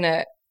I'm going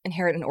to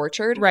inherit an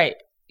orchard. Right.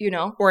 You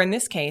know? Or in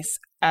this case,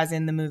 as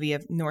in the movie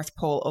of North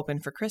Pole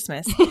Open for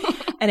Christmas,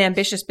 an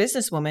ambitious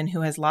businesswoman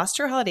who has lost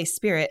her holiday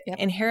spirit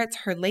inherits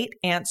her late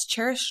aunt's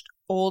cherished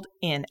old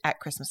inn at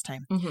Christmas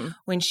time.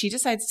 When she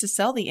decides to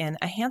sell the inn,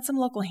 a handsome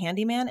local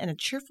handyman and a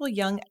cheerful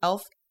young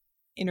elf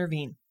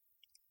intervene.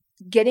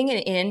 Getting an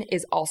inn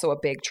is also a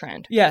big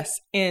trend. Yes,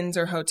 inns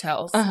or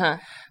hotels.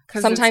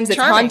 Sometimes it's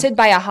haunted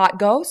by a hot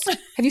ghost.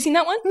 Have you seen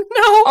that one? No.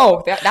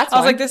 Oh, that's I was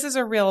one. like, this is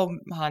a real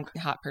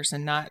hot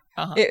person, not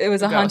it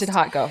was a haunted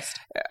hot ghost.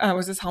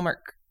 Was this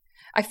Hallmark?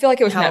 I feel like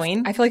it was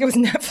Halloween. I feel like it was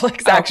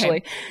Netflix actually.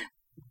 Okay.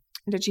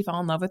 Did she fall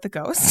in love with the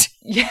ghost?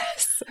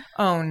 Yes.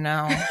 Oh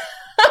no.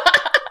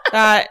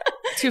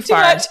 Too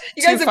far. Much.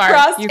 You guys have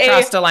crossed You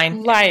crossed a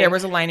line. There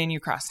was a line and you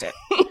crossed it.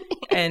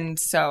 And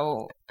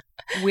so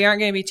we aren't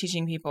going to be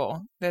teaching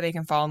people that they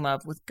can fall in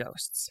love with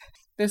ghosts.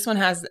 This one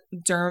has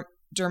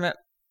Dermot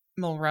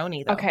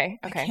Mulroney, though. Okay.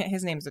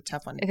 His name's a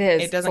tough one. It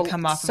is. It doesn't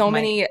come off of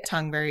my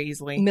tongue very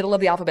easily. Middle of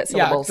the alphabet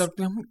syllables.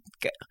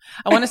 Yeah,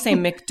 I want to say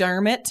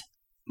McDermott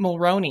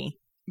Mulroney,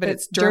 but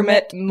it's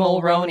Dermot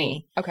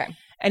Mulroney. Okay.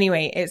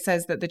 Anyway, it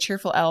says that the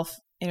cheerful elf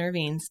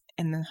intervenes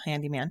in the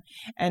handyman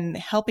and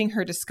helping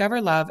her discover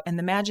love and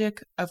the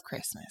magic of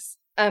Christmas.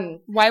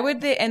 Why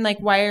would they, and like,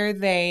 why are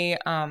they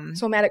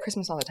so mad at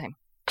Christmas all the time?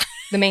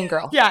 The main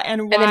girl. Yeah,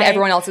 and why? And then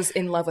everyone else is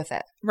in love with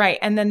it. Right.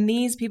 And then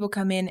these people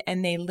come in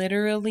and they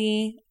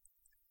literally,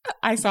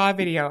 I saw a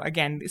video,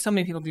 again, so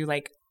many people do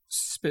like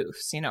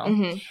spoofs, you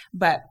know,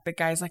 but the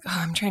guy's like, oh,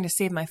 I'm trying to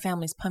save my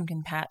family's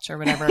pumpkin patch or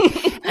whatever.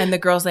 And the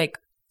girl's like,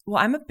 well,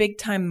 I'm a big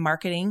time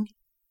marketing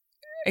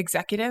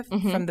executive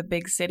from the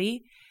big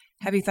city.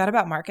 Have you thought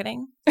about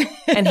marketing?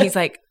 And he's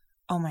like,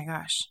 oh my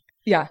gosh.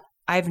 Yeah.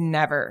 I've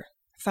never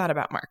thought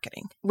about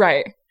marketing.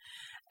 Right.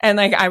 And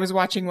like I was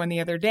watching one the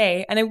other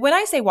day, and when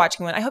I say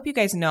watching one, I hope you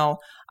guys know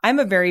I'm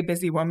a very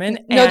busy woman.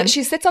 No,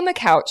 she sits on the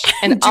couch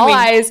and all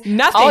eyes,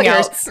 nothing all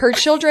else. Ears. Her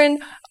children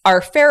are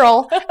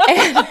feral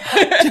and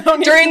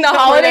during the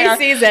holiday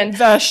season.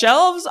 The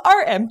shelves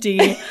are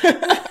empty.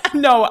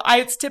 No,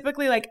 it's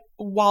typically like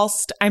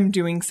whilst I'm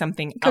doing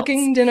something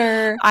cooking else.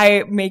 Dinner.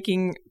 I'm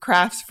making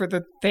crafts for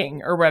the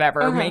thing or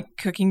whatever,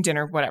 cooking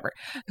dinner, whatever,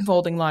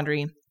 folding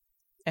laundry,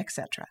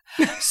 etc.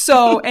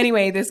 So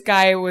anyway, this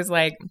guy was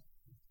like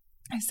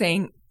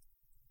saying,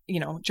 you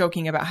know,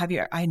 joking about,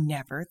 I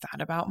never thought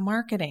about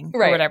marketing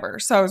or whatever.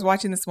 So I was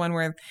watching this one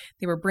where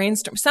they were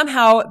brainstorming.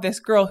 Somehow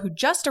this girl who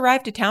just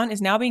arrived to town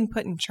is now being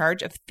put in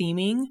charge of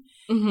theming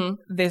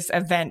this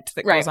event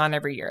that goes on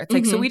every year. It's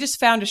like, so we just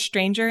found a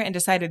stranger and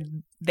decided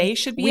they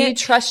should be We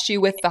trust you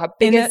with the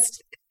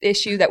biggest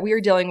issue that we are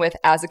dealing with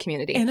as a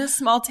community. In a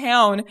small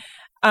town,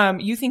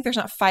 you think there's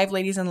not 5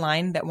 ladies in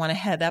line that want to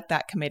head up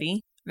that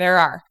committee? There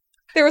are.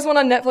 There was one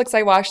on Netflix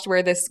I watched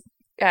where this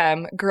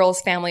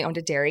girl's family owned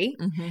a dairy,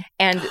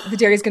 and the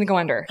dairy is going to go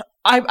under.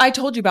 I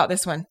told you about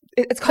this one.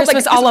 It's called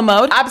Christmas a la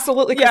mode.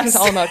 Absolutely, Christmas a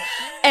la mode.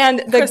 And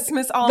the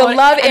Christmas a la mode. The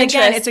love and interest.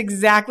 Again, it's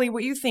exactly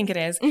what you think it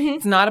is.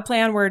 It's not a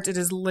play on words. It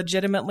is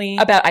legitimately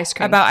about ice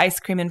cream. About ice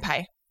cream and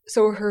pie.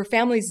 So her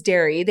family's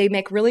dairy, they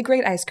make really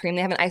great ice cream.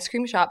 They have an ice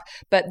cream shop,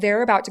 but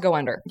they're about to go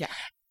under. Yeah.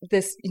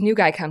 This new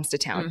guy comes to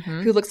town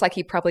who looks like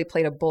he probably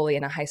played a bully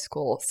in a high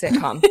school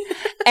sitcom.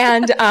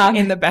 And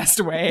in the best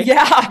way.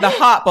 Yeah. The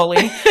hot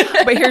bully.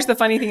 But here's the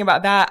funny thing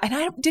about that.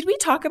 And did we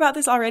talk about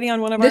this already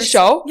on one of our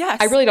show? Yes.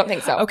 I really don't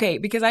think so. Okay,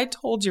 because I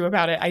told you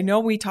about it. I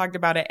know we talked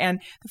about it.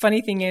 And the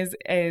funny thing is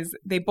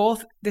they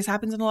both, this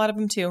happens in a lot of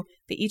them too,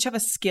 they each have a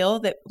skill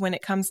that when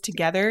it comes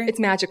together, it's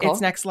magical. It's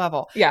next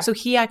level. Yeah. So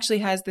he actually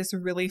has this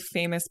really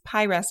famous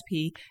pie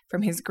recipe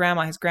from his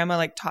grandma. His grandma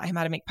like taught him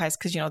how to make pies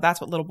because, you know,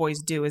 that's what little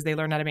boys do is they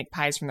learn how to make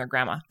pies from their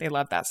grandma. They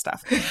love that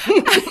stuff.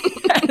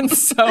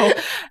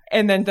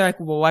 And then they're like,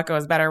 well, what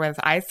goes better with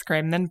ice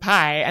cream than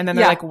pie? And then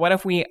they're like, what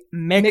if we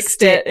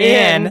mixed it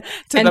in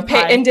to the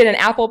pie? And did an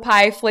apple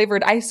pie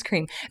flavored ice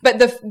cream.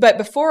 But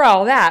before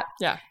all that,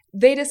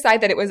 they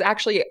decide that it was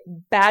actually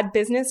bad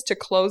business to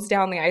close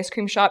down the ice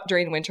cream shop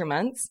during winter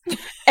months.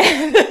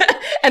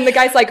 And the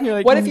guy's like,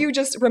 what if you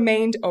just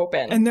remained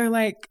open? And they're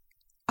like,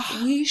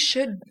 we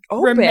should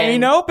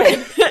remain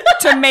open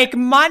to make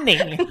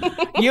money.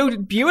 You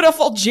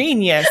beautiful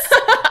genius.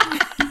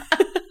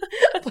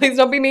 Please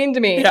don't be mean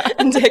to me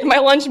and take my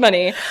lunch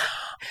money.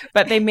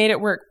 But they made it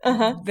work.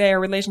 Their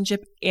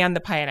relationship and the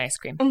pie and ice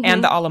cream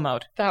and the a la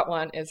mode. That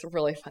one is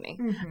really funny.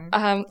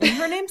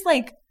 Her name's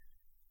like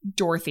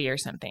Dorothy or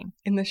something.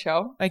 In the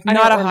show? Like,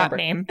 not a hot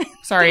name.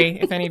 Sorry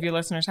if any of you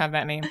listeners have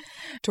that name.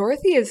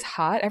 Dorothy is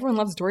hot. Everyone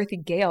loves Dorothy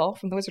Gale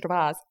from The Wizard of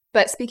Oz.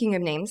 But speaking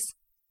of names,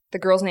 the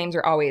girls' names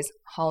are always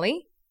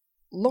Holly,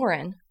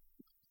 Lauren.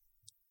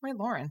 Why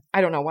Lauren?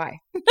 I don't know why.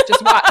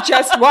 Just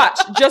watch.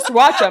 Just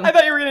watch them. I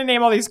thought you were going to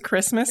name all these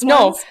Christmas ones.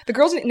 No, the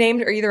girls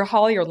named are either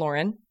Holly or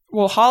Lauren.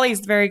 Well,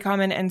 Holly's very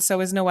common, and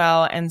so is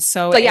Noelle, and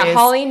so but yeah,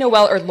 Holly,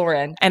 Noelle, or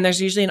Lauren. And there's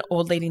usually an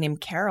old lady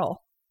named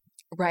Carol.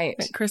 Right.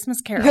 Like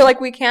Christmas Carol. They're like,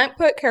 we can't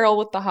put Carol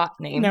with the hot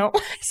name. No.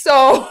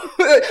 So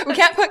we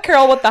can't put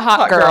Carol with the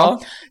hot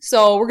girl.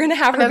 So we're going to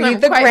have her be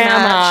the grandma.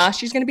 Match.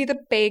 She's going to be the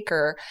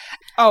baker.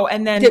 Oh,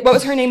 and then what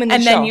was her name in the show?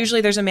 And then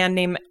usually there's a man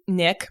named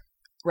Nick.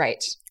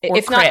 Right. Or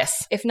if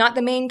Chris. If not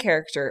the main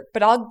character,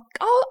 but I'll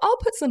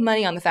put some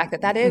money on the fact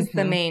that is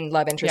the main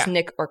love interest,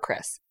 Nick or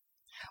Chris.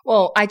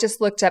 Well, I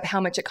just looked up how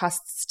much it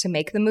costs to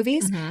make the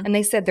movies, and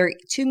they said they're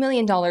 $2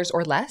 million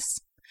or less.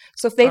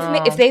 So if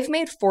they've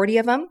made 40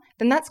 of them,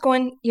 then that's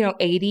going,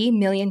 $80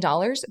 million.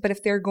 But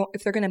if they're going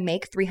to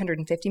make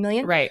 $350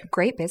 million, right,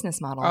 great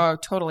business model. Oh,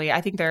 totally.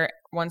 I think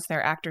once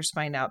their actors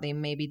find out, they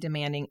may be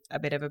demanding a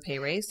bit of a pay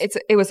raise.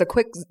 It was a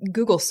quick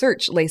Google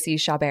search, Lacey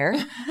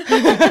Chabert.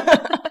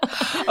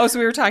 Oh, so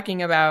we were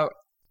talking about.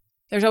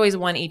 There's always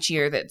one each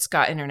year that's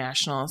got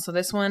international. So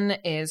this one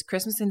is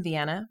Christmas in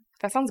Vienna.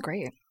 That sounds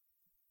great.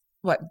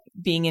 What,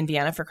 being in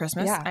Vienna for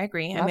Christmas? Yeah, I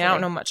agree. I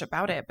don't know much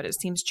about it, but it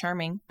seems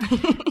charming.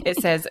 It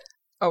says,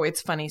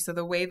 it's funny. So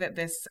the way that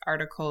this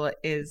article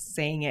is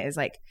saying it is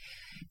like,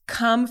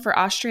 come for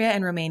Austria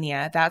and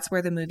Romania. That's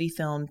where the movie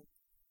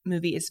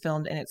is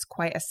filmed, and it's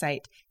quite a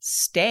sight.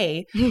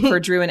 Stay for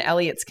Drew and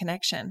Elliot's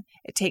connection.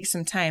 It takes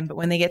some time, but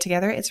when they get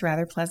together, it's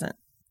rather pleasant.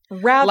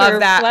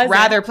 Love that.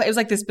 Pleasant. It was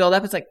like this build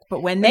up. It's like,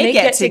 but when they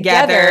get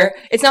together,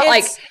 it's not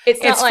like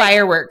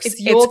fireworks. It's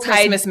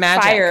Yuletide Christmas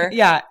magic. Fire.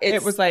 Yeah,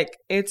 it was like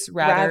it's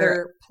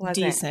rather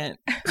pleasant. Decent.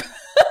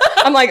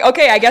 I'm like,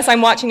 okay, I guess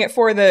I'm watching it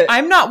for the.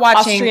 I'm not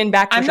watching. Austrian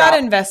backdrop. I'm not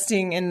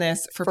investing in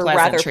this for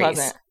pleasantries. Rather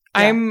pleasant.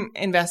 Yeah. I'm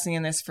investing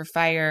in this for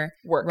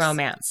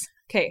romance.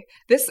 Okay,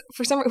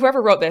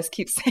 whoever wrote this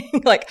keeps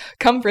saying like,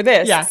 come for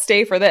this,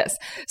 stay for this.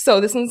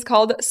 So this one's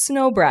called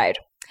Snow Bride.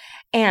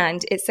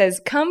 And it says,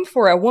 come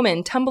for a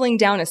woman tumbling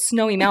down a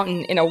snowy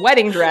mountain in a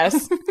wedding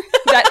dress.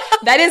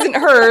 That isn't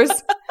hers.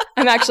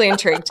 I'm actually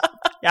intrigued.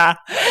 Yeah,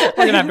 we're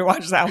going to have to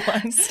watch that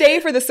one. Stay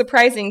for the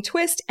surprising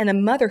twist and a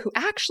mother who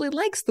actually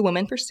likes the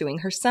woman pursuing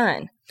her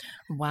son.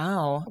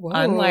 Wow. Whoa.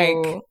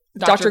 Unlike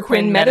Dr.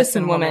 Quinn,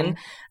 Medicine Woman.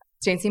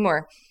 Jane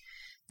Seymour.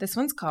 This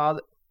one's called,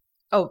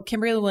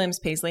 Kimberly Williams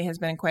Paisley has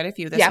been in quite a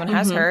few. This one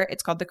has her.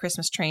 It's called The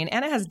Christmas Train,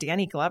 and it has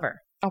Danny Glover.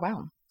 Oh,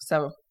 wow.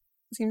 So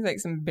seems like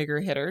some bigger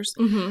hitters.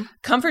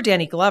 Come for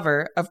Danny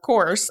Glover, of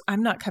course.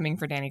 I'm not coming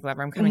for Danny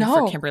Glover. I'm coming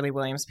for Kimberly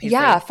Williams Paisley.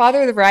 Yeah, Father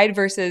of the Bride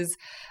versus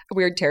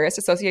Weird Terrorist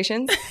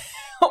Associations.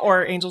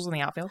 Or Angels in the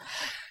Outfield.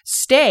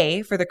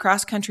 Stay for the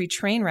cross-country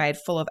train ride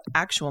full of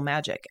actual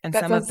magic and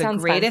some of the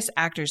greatest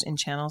actors in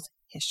the channel's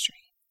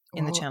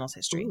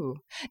history. Ooh.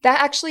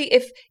 That actually,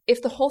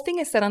 if the whole thing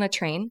is set on a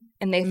train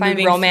and they find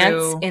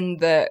romance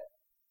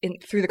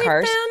through the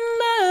cars.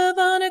 Love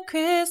on a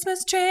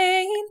Christmas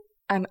train.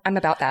 I'm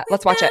about that.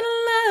 Let's watch it.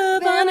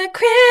 Love on a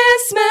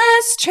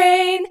Christmas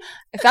train.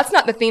 If that's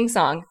not the theme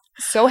song,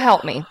 so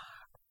help me.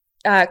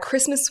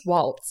 Christmas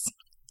Waltz.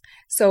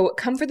 So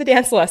come for the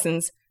dance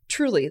lessons.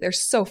 Truly, they're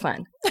so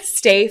fun.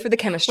 Stay for the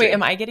chemistry. Wait,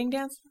 am I getting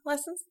dance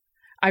lessons?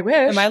 I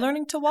wish. Am I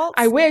learning to waltz?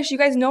 I wish. You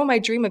guys know my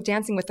dream of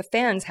dancing with the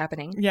fans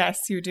happening.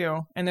 Yes, you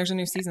do. And there's a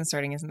new season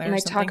starting, isn't there? And I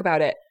talk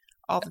about it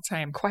all the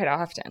time, quite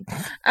often.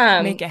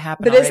 Make it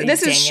happen. But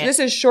this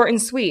is short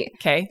and sweet.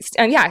 Okay.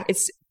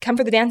 It's come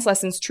for the dance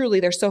lessons. Truly,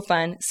 they're so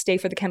fun. Stay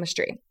for the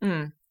chemistry.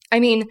 I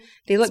mean,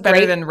 they look better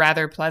great. Than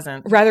rather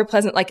pleasant. Rather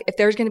pleasant. Like if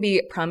there's going to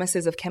be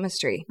promises of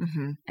chemistry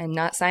and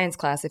not science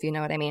class, if you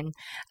know what I mean,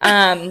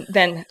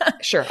 then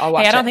sure, I'll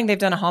watch it. I don't think they've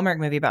done a Hallmark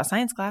movie about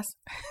science class.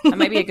 That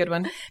might be a good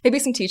one. Maybe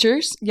some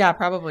teachers. Yeah,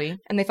 probably.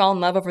 And they fall in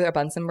love over their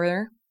Bunsen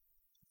burner.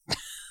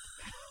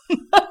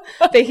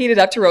 They heated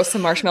up to roast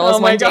some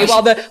marshmallows one day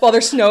while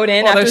they're snowed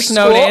in after school.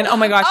 Oh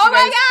my gosh. Oh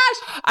my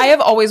gosh. I have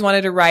always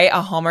wanted to write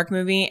a Hallmark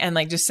movie and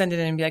like just send it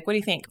in and be like, what do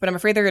you think? But I'm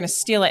afraid they're going to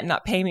steal it and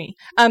not pay me.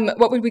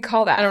 What would we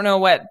call that? I don't know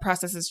what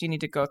processes you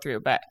need to go through,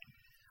 but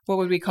what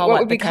would we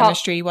call the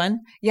chemistry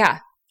one? Yeah.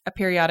 A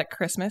periodic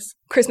Christmas.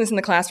 Christmas in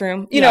the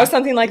classroom. You know,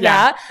 something like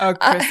that. Oh,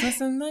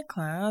 Christmas in the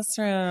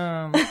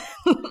classroom.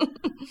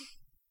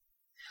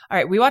 All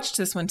right. We watched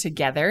this one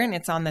together and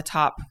it's on the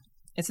top.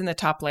 It's in the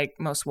top, like,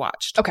 most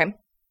watched. Okay.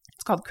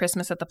 It's called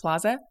Christmas at the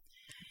Plaza.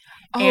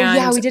 Oh,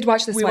 yeah, we did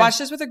watch this one. We watched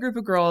this with a group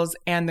of girls,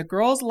 and the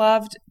girls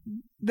loved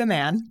the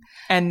man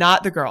and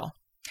not the girl.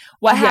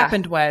 What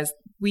happened was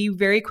we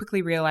very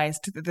quickly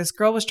realized that this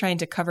girl was trying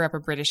to cover up a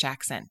British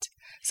accent.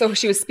 So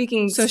she was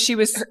speaking.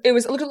 It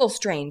was a little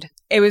strained.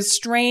 It was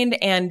strained,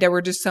 and there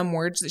were just some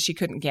words that she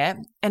couldn't get.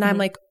 And I'm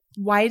like,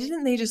 why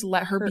didn't they just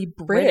let her be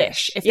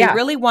British? If they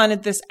really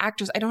wanted this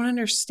actress, I don't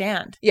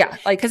understand. Yeah,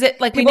 because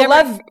people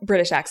love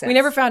British accents. We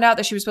never found out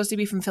that she was supposed to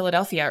be from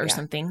Philadelphia or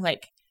something.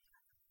 Like,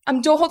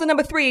 I'm door holder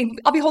number 3.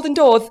 I'll be holding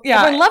doors.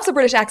 Yeah. Everyone loves a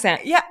British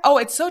accent. Yeah. Oh,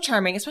 it's so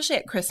charming, especially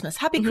at Christmas.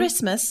 Happy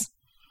Christmas.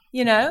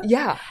 You know?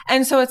 Yeah.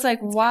 And so it's like,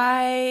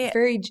 why?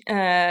 Very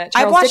Charles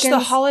I've watched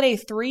Dickens. The Holiday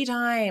 3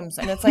 times,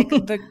 and it's like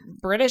the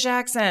British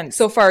accent.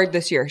 So far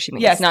this year, she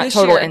means. Yes, not this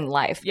total year. in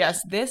life.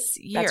 Yes, this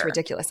year. That's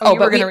ridiculous. Oh,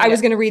 but I was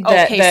going to read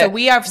the, so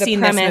we have the seen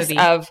premise this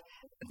movie. of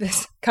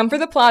this. Come for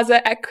the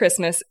plaza at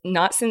Christmas,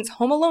 not since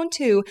Home Alone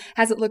 2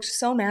 has it looked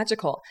so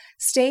magical.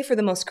 Stay for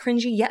the most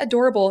cringy yet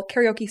adorable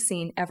karaoke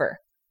scene ever.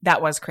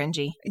 That was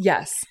cringy.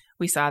 Yes.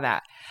 We saw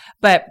that.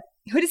 But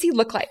who does he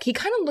look like? He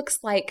kind of looks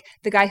like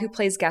the guy who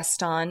plays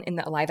Gaston in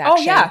the live action.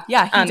 Oh, yeah.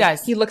 Yeah, he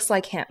does. He looks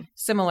like him.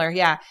 Similar,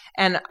 yeah.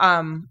 And,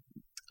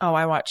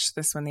 I watched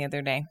this one the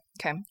other day.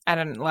 Okay. I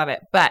didn't love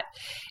it, but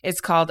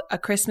it's called A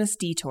Christmas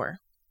Detour.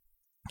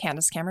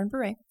 Candace Cameron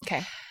Bure.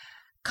 Okay.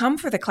 Come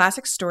for the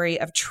classic story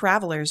of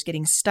travelers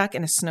getting stuck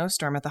in a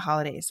snowstorm at the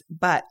holidays,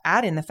 but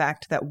add in the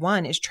fact that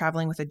one is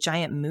traveling with a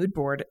giant mood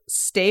board.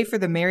 Stay for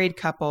the married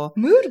couple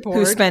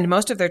who spend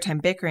most of their time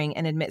bickering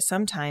and admit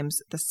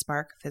sometimes the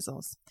spark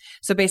fizzles.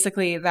 So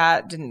basically,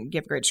 that didn't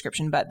give a great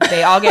description, but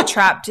they all get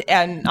trapped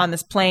and on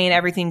this plane.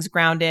 Everything's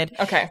grounded.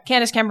 Okay.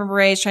 Candace Cameron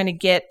Bure is trying to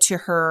get to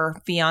her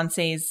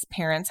fiance's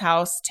parents'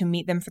 house to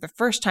meet them for the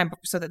first time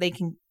so that they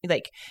can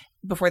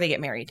before they get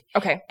married.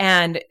 Okay.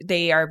 And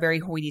they are very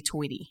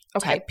hoity-toity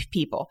type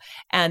people.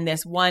 And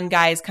this one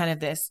guy is kind of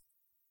this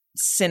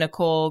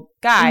cynical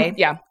guy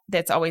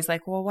that's always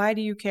like, well, why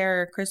do you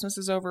care? Christmas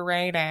is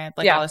overrated.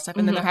 All this stuff.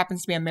 And then there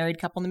happens to be a married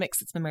couple in the mix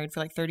that's been married for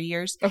like 30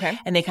 years. Okay.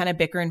 And they kind of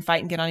bicker and fight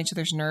and get on each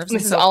other's nerves.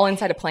 This is all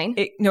inside a plane?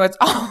 No, it's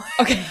all.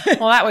 Okay.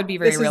 Well, that would be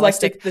very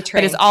realistic. Like the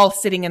train. But it's all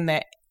sitting in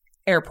the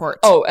airport.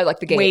 Oh, at like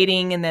the gate.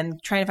 Waiting and then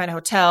trying to find a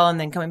hotel and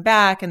then coming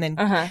back and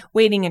then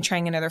waiting and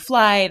trying another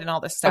flight and all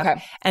this stuff.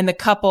 Okay. And the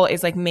couple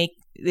is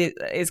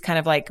kind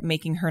of like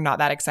making her not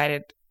that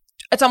excited.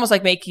 It's almost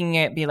like making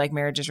it be like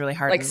marriage is really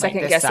hard. Like and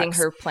second guessing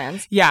her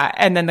plans. Yeah.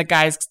 And then the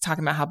guy's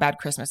talking about how bad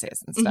Christmas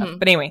is and stuff.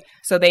 But anyway,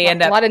 so they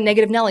end up. A lot of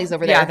negative Nellies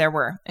over there. Yeah, there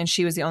were. And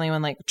she was the only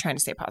one like trying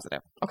to stay positive.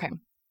 Okay.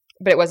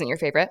 But it wasn't your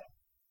favorite?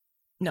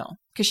 No,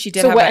 because she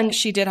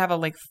did have a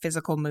like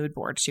physical mood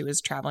board she was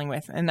traveling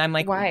with, and I'm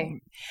like, why?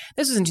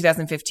 This was in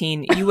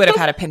 2015. You would have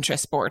had a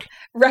Pinterest board,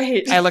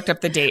 right? I looked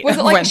up the date. Was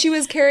it like she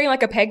was carrying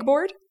like a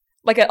pegboard,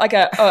 like a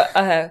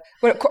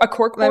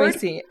cork board? Let me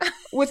see.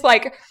 With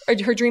like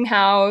her dream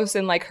house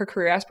and like her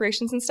career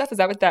aspirations and stuff. Is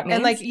that what that means?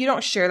 And like you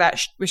don't share that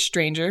with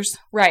strangers,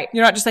 right?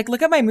 You're not just like,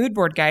 look at my mood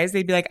board, guys.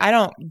 They'd be like, I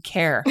don't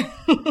care.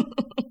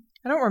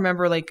 I don't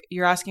remember, like,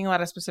 you're asking a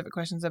lot of specific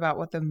questions about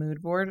what the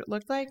mood board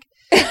looked like.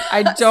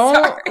 I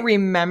don't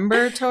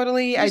remember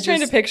totally. I'm just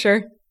trying to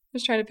picture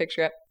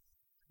it.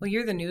 Well,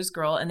 you're the news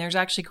girl, and there's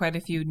actually quite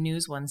a few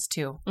news ones,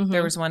 too. Mm-hmm.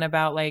 There was one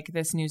about, like,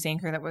 this news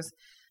anchor that was,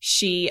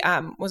 she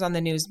was on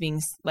the news being,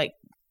 like,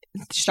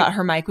 thought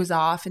her mic was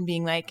off and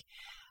being like,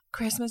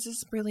 Christmas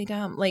is really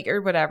dumb, like,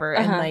 or whatever.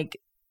 And, like,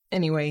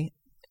 anyway,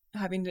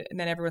 and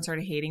then everyone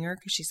started hating her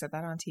because she said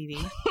that on TV.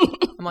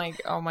 I'm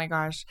like, oh my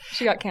gosh.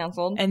 She got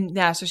canceled. And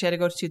yeah, so she had to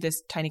go to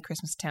this tiny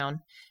Christmas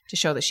town to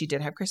show that she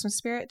did have Christmas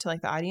spirit to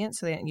like the audience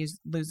so they didn't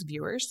lose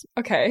viewers.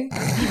 Okay.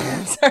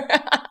 Sorry.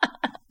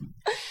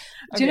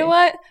 Do you know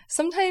what?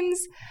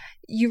 Sometimes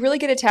you really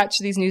get attached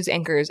to these news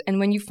anchors, and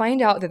when you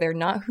find out that they're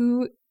not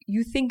who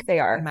you think they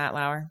are. Matt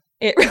Lauer.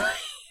 It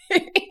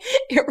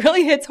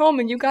really hits home,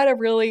 and you got to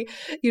really,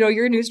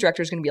 your news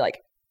director is going to be like,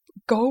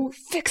 go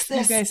fix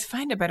this. You guys,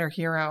 find a better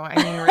hero.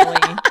 I mean,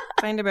 really,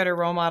 find a better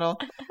role model.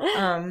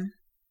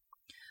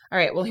 All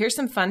right, well, here's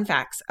some fun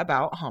facts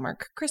about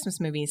Hallmark Christmas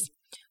movies.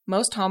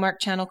 Most Hallmark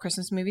Channel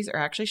Christmas movies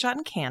are actually shot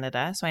in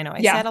Canada. So I know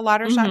I said a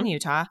lot are shot in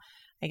Utah.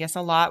 I guess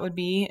a lot would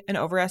be an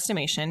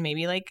overestimation,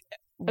 maybe like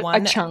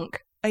one a chunk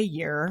a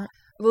year.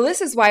 Well,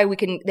 this is why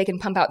they can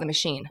pump out the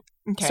machine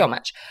so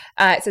much.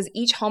 It says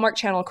each Hallmark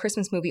Channel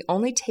Christmas movie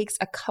only takes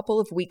a couple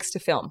of weeks to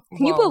film.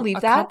 Can you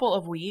believe that? A couple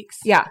of weeks?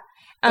 Yeah.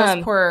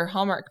 Those poor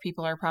Hallmark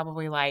people are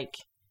probably like,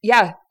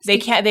 they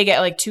get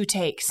like 2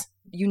 takes.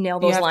 You nail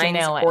those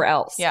lines or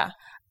else. Yeah.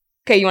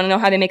 Okay, you want to know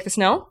how they make the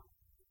snow?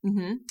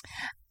 Mm-hmm.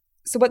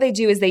 So what they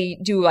do is they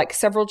do like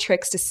several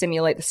tricks to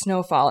simulate the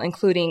snowfall,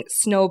 including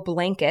snow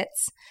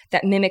blankets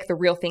that mimic the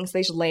real things. So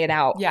they just lay it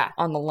out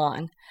on the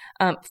lawn.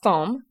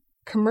 Foam,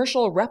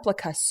 commercial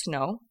replica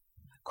snow,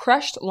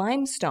 crushed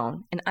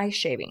limestone, and ice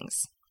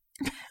shavings.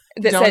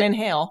 Don't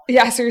inhale.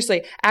 Yeah,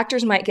 seriously.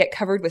 Actors might get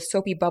covered with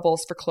soapy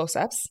bubbles for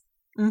close-ups.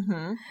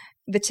 Mm-hmm.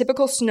 The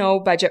typical snow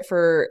budget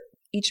for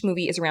each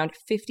movie is around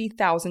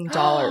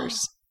 $50,000.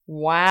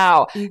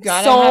 Wow. You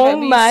gotta have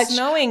it be much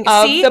snowing.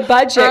 Of See, the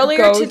budget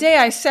earlier today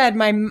I said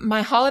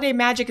my holiday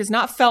magic is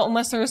not felt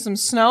unless there is some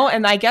snow,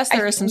 and I guess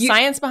there is some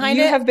science behind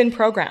it. You have been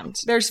programmed.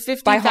 There's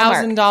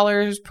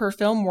 $50,000 per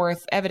film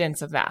worth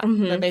evidence of that.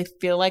 That they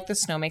feel like the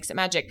snow makes it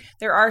magic.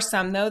 There are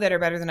some though that are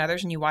better than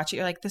others, and you watch it,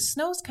 you're like, the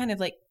snow's kind of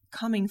like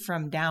coming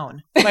from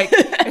down. Like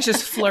it's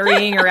just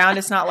flurrying around.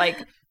 It's not like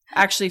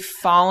actually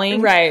falling.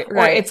 Right.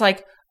 Or it's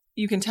like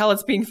you can tell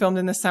it's being filmed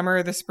in the summer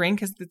or the spring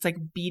because it's like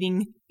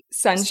beating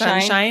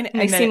sunshine.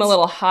 And they seem a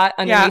little hot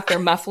underneath their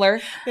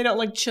muffler. They don't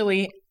look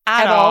chilly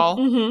At all.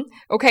 Mm-hmm.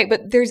 Okay,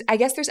 but I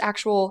guess there's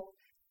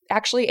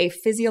actually a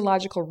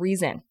physiological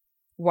reason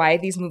why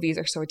these movies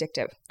are so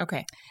addictive.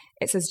 Okay.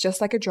 It says,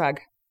 just like a drug,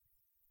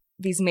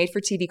 these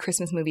made-for-TV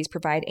Christmas movies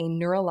provide a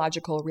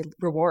neurological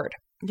reward.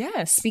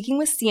 Yes. Speaking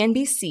with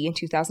CNBC in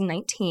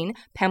 2019,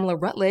 Pamela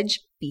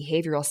Rutledge,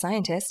 behavioral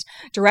scientist,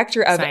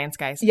 director of Science,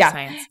 guys. Yeah.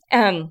 Science.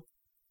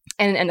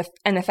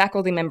 And a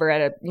faculty member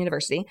at a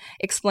university,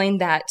 explained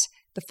that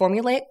the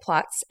formulaic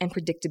plots and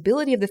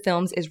predictability of the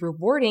films is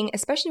rewarding,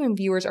 especially when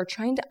viewers are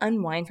trying to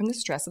unwind from the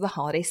stress of the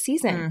holiday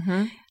season.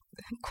 Mm-hmm.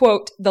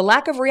 Quote, the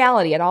lack of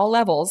reality at all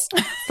levels,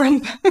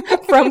 from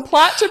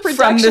plot to production.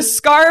 From the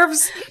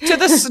scarves to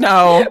the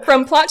snow.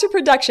 From plot to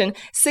production,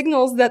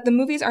 signals that the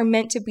movies are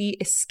meant to be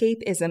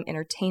escapism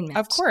entertainment.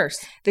 Of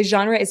course. The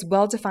genre is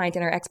well defined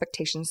and our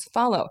expectations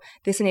follow.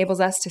 This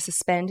enables us to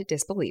suspend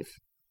disbelief.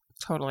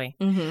 Totally.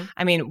 Mm-hmm.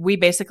 I mean, we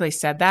basically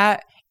said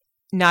that,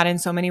 not in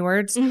so many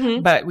words,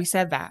 Mm-hmm. but we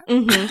said that.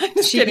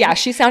 Mm-hmm.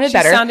 She sounded She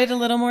better. sounded a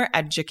little more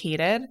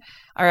educated.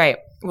 All right.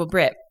 Well,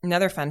 Britt,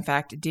 another fun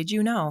fact. Did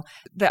you know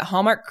that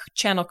Hallmark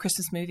Channel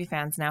Christmas movie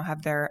fans now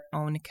have their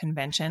own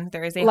convention?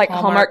 There is a Like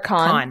Hallmark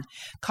Con? Con.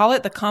 Call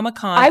it the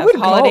Comic-Con I would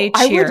of holiday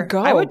go. cheer. I would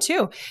go. I would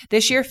too.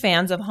 This year,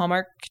 fans of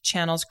Hallmark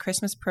Channel's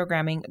Christmas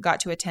programming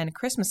got to attend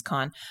Christmas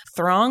Con.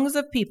 Throngs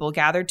of people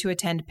gathered to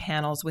attend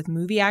panels with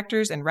movie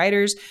actors and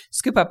writers,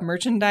 scoop up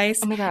merchandise,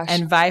 Oh my gosh.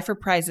 and vie for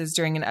prizes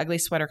during an ugly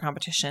sweater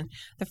competition.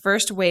 The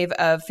first wave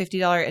of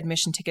 $50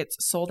 admission tickets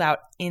sold out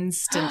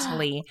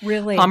instantly.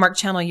 Really? Hallmark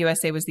Channel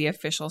USA was the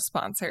official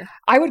sponsor.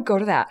 I would go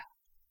to that.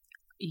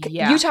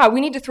 Yeah. Utah,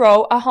 we need to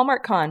throw a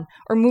Hallmark Con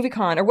or Movie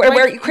Con or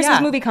where Christmas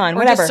Movie Con, Or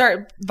whatever. just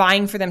start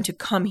vying for them to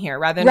come here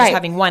rather than Right. just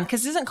having one.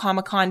 Because isn't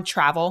Comic-Con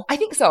travel? I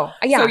think so.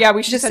 Yeah. So, yeah,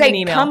 we should just send say, an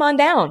email. come on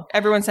down.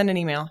 Everyone send an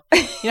email.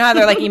 You know how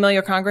they're like, email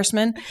your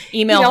congressman?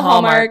 Email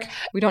Hallmark.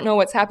 We don't know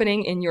what's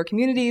happening in your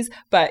communities,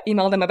 but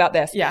email them about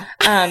this. Yeah.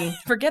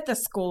 Forget the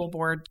school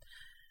board.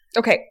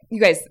 Okay, you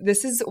guys,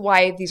 this is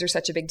why these are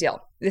such a big deal.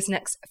 This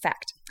next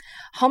fact.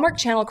 Hallmark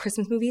Channel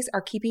Christmas movies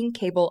are keeping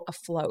cable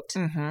afloat.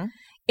 Mm-hmm.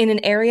 In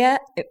an area,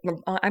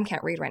 I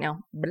can't read right now.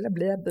 Blah,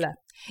 blah, blah.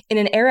 In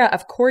an era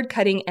of cord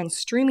cutting and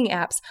streaming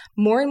apps,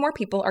 more and more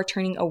people are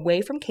turning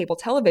away from cable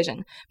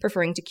television,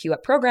 preferring to queue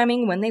up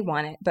programming when they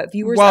want it. But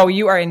viewers. Whoa,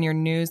 you are in your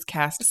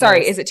newscast. Sorry,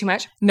 voice. is it too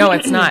much? No,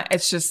 it's not.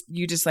 It's just,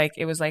 you just like,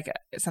 it was like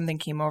something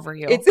came over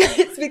you.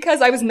 It's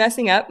because I was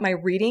messing up my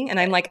reading and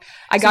I'm like,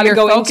 I So gotta you're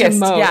go focused, into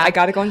mode. yeah. I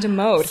gotta go into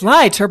mode.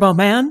 Fly, Turbo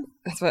Man.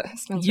 That's what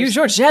Spencer Use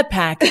your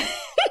jetpack.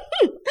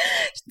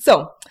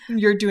 So,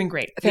 You're doing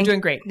great. You're doing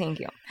great. Thank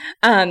you.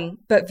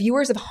 But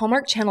viewers of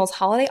Hallmark Channel's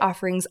holiday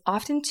offerings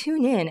often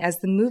tune in as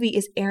the movie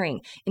is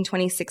airing. In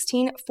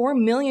 2016, 4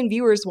 million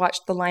viewers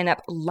watched the lineup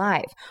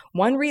live.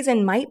 One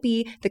reason might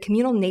be the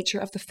communal nature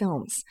of the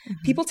films.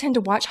 Mm-hmm. People tend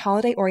to watch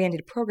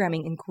holiday-oriented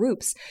programming in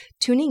groups,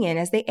 tuning in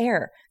as they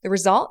air. The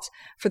result?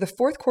 For the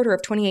fourth quarter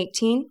of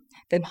 2018,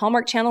 the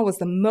Hallmark Channel was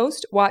the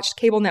most watched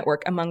cable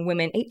network among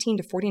women 18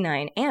 to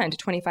 49 and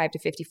 25 to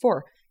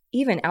 54.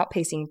 Even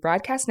outpacing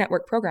broadcast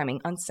network programming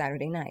on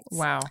Saturday nights.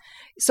 Wow.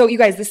 So you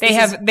guys,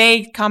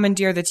 they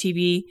commandeer the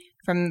TV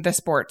from the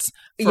sports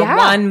for Yeah.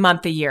 1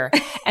 month a year.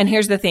 And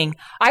here's the thing.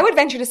 I would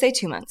venture to say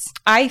 2 months.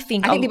 I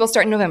think people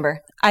start in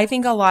November. I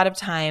think a lot of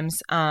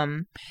times,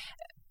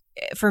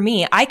 for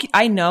me,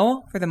 I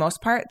know for the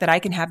most part that I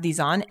can have these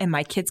on and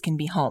my kids can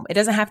be home. It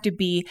doesn't have to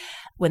be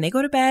when they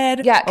go to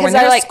bed Yeah, or when 'cause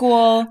they're I at like-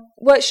 school.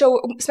 What show?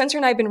 Spencer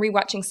and I have been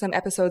rewatching some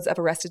episodes of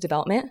Arrested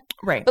Development,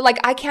 Right. but like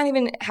I can't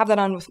even have that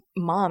on with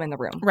mom in the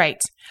room.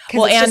 Right.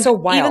 Well, it's and just so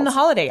wild. even the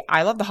holiday.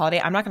 I love the holiday.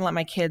 I'm not going to let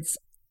my kids,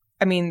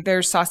 I mean,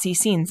 there's saucy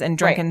scenes and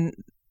drunken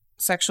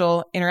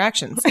sexual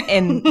interactions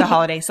in the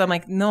holiday. So I'm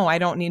like, no, I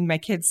don't need my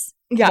kids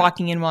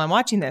walking in while I'm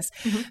watching this.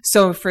 Mm-hmm.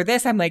 So for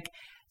this, I'm like,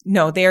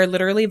 no, they are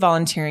literally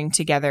volunteering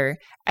together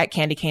at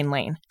Candy Cane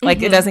Lane.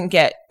 Like it doesn't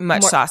get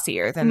much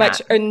saucier than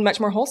that. And much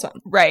more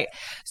wholesome. Right.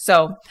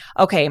 So,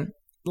 okay.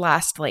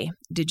 Lastly,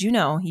 did you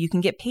know you can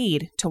get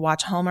paid to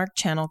watch Hallmark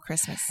Channel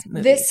Christmas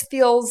movies? This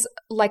feels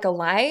like a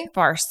lie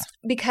Farce.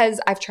 because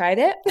I've tried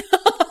it.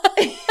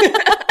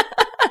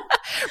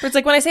 But it's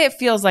like when I say it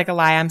feels like a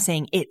lie, I'm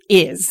saying it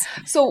is.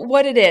 So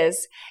what it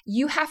is,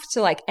 you have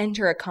to like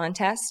enter a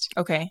contest.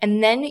 Okay.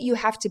 And then you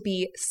have to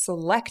be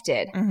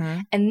selected.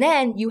 Mm-hmm. And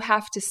then you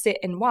have to sit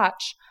and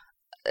watch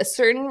a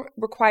certain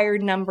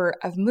required number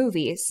of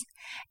movies.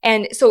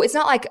 And so it's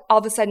not like all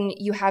of a sudden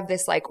you have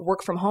this like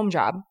work from home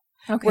job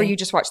where you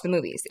just watch the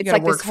movies. It's gotta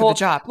like work this for the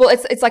job. Well,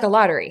 it's like a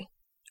lottery.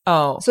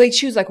 Oh. So they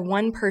choose like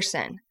one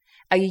person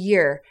a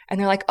year and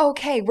they're like,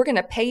 okay, we're going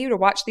to pay you to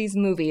watch these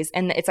movies.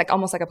 And it's like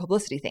almost like a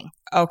publicity thing.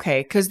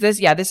 Okay. Because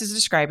this is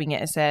describing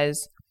it. It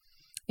says,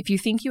 if you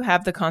think you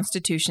have the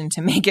constitution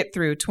to make it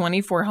through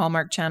 24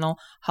 Hallmark Channel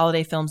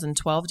holiday films in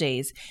 12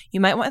 days,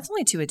 you might want, it's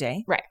only 2 a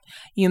day. Right.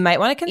 You might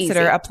want to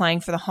consider Easy. applying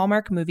for the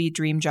Hallmark Movie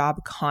Dream Job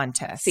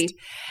Contest. See?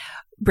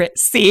 Britt,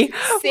 see?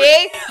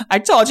 I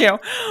told you.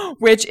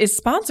 Which is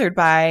sponsored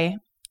by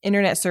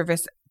Internet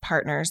Service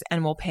Partners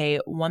and will pay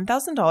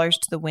 $1,000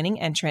 to the winning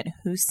entrant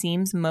who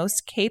seems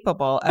most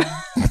capable of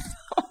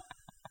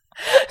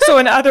So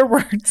in other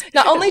words,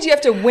 not only do you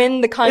have to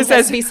win the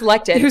contest to be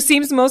selected, who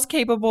seems most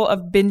capable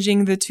of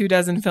binging the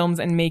 24 films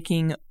and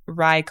making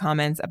wry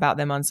comments about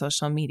them on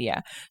social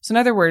media. So in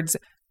other words,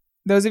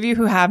 those of you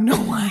who have no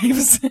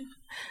lives,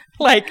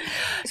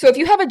 so if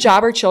you have a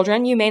job or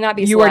children, you may not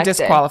be selected. You are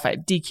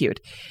disqualified, DQ'd.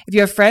 If you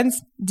have friends,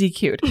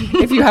 DQ'd.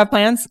 If you have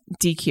plans,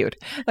 DQ'd.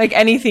 Like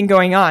anything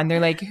going on, they're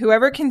like,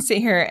 whoever can sit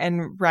here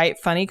and write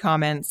funny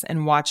comments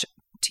and watch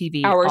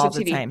TV hours all of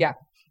the TV. time. Yeah.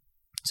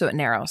 So it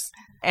narrows.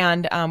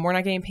 And we're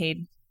not getting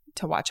paid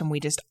to watch them. We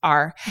just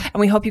are. And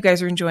we hope you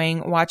guys are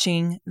enjoying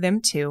watching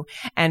them too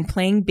and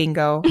playing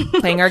bingo,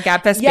 playing our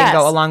GabFest Yes.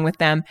 bingo along with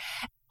them.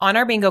 On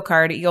our bingo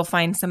card, you'll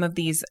find some of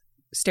these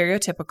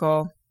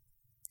stereotypical,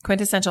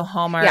 quintessential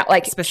Hallmark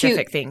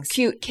specific things.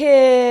 Cute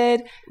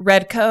kid.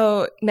 Red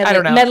coat. I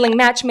don't know. Meddling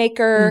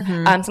matchmaker.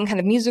 Some kind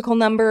of musical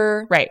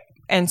number. Right.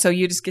 And so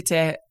you just get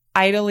to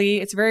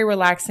it's very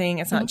relaxing.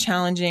 It's not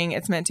challenging.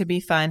 It's meant to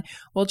be fun.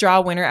 We'll draw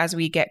a winner as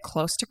we get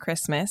close to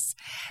Christmas.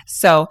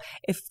 So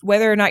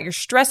whether or not you're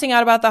stressing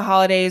out about the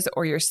holidays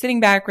or you're sitting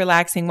back,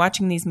 relaxing,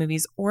 watching these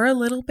movies, or a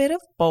little bit of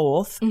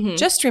both,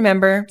 just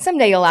remember.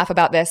 Someday you'll laugh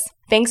about this.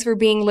 Thanks for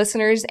being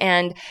listeners.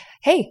 And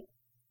hey,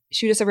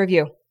 shoot us a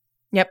review.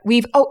 Yep.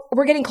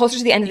 We're getting closer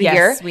to the end of the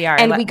year. Yes, we are.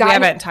 And we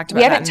haven't talked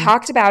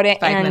about it.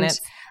 5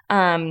 minutes.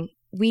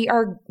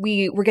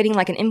 We're getting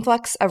like an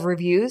influx of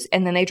reviews,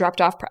 and then they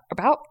dropped off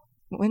about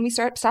when we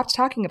stopped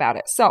talking about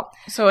it. So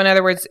in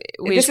other words,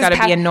 we just got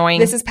to be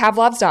annoying. This is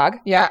Pavlov's dog.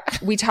 Yeah.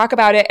 We talk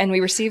about it and we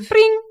receive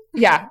Bring.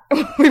 Yeah.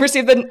 We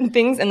receive the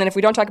things, and then if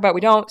we don't talk about it,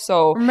 we don't.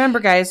 So remember,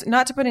 guys,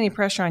 not to put any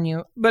pressure on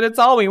you, but it's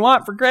all we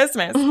want for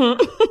Christmas.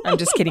 I'm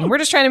just kidding. We're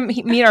just trying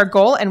to meet our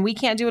goal, and we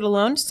can't do it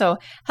alone. So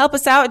help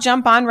us out,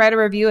 jump on, write a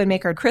review, and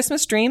make our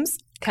Christmas dreams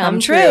come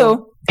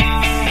true.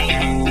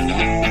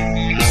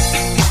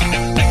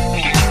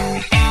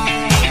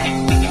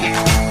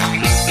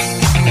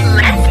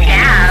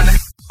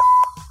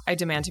 I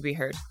demand to be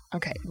heard.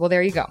 Okay. Well,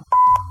 there you go.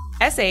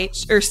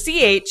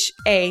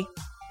 C-H-A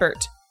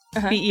Bert.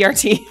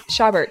 B-E-R-T.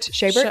 Shabert.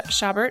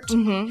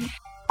 Shabert.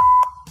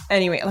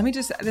 Anyway, let me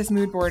this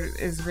mood board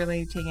is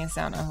really taking us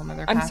down a whole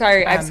nother path.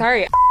 I'm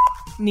sorry.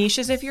 Niche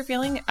is if you're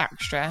feeling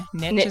extra.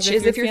 Niche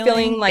is if you're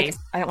feeling like,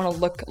 I don't want to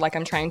look like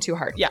I'm trying too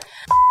hard. Yeah.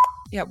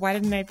 Yeah, why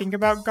didn't I think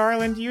about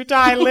Garland, Utah?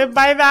 I live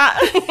by that.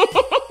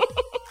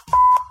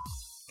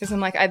 Because I'm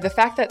like, the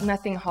fact that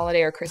nothing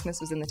holiday or Christmas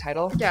was in the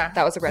title, that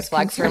was a red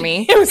flag for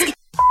me.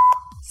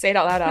 Say it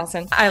out loud,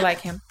 Allison. I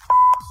like him.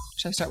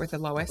 Should I start with the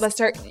lowest? Let's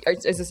start.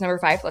 Is this number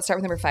 5? Let's start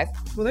with number 5.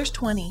 Well, there's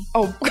 20.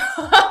 Oh.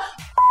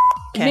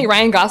 You think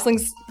Ryan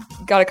Gosling's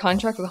got a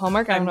contract with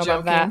Hallmark? I don't know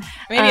about that.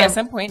 Maybe at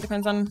some point.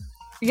 Depends on...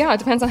 Yeah, it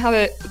depends on how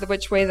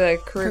which way the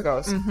career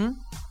goes.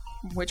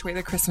 Which way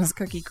the Christmas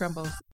cookie crumbles.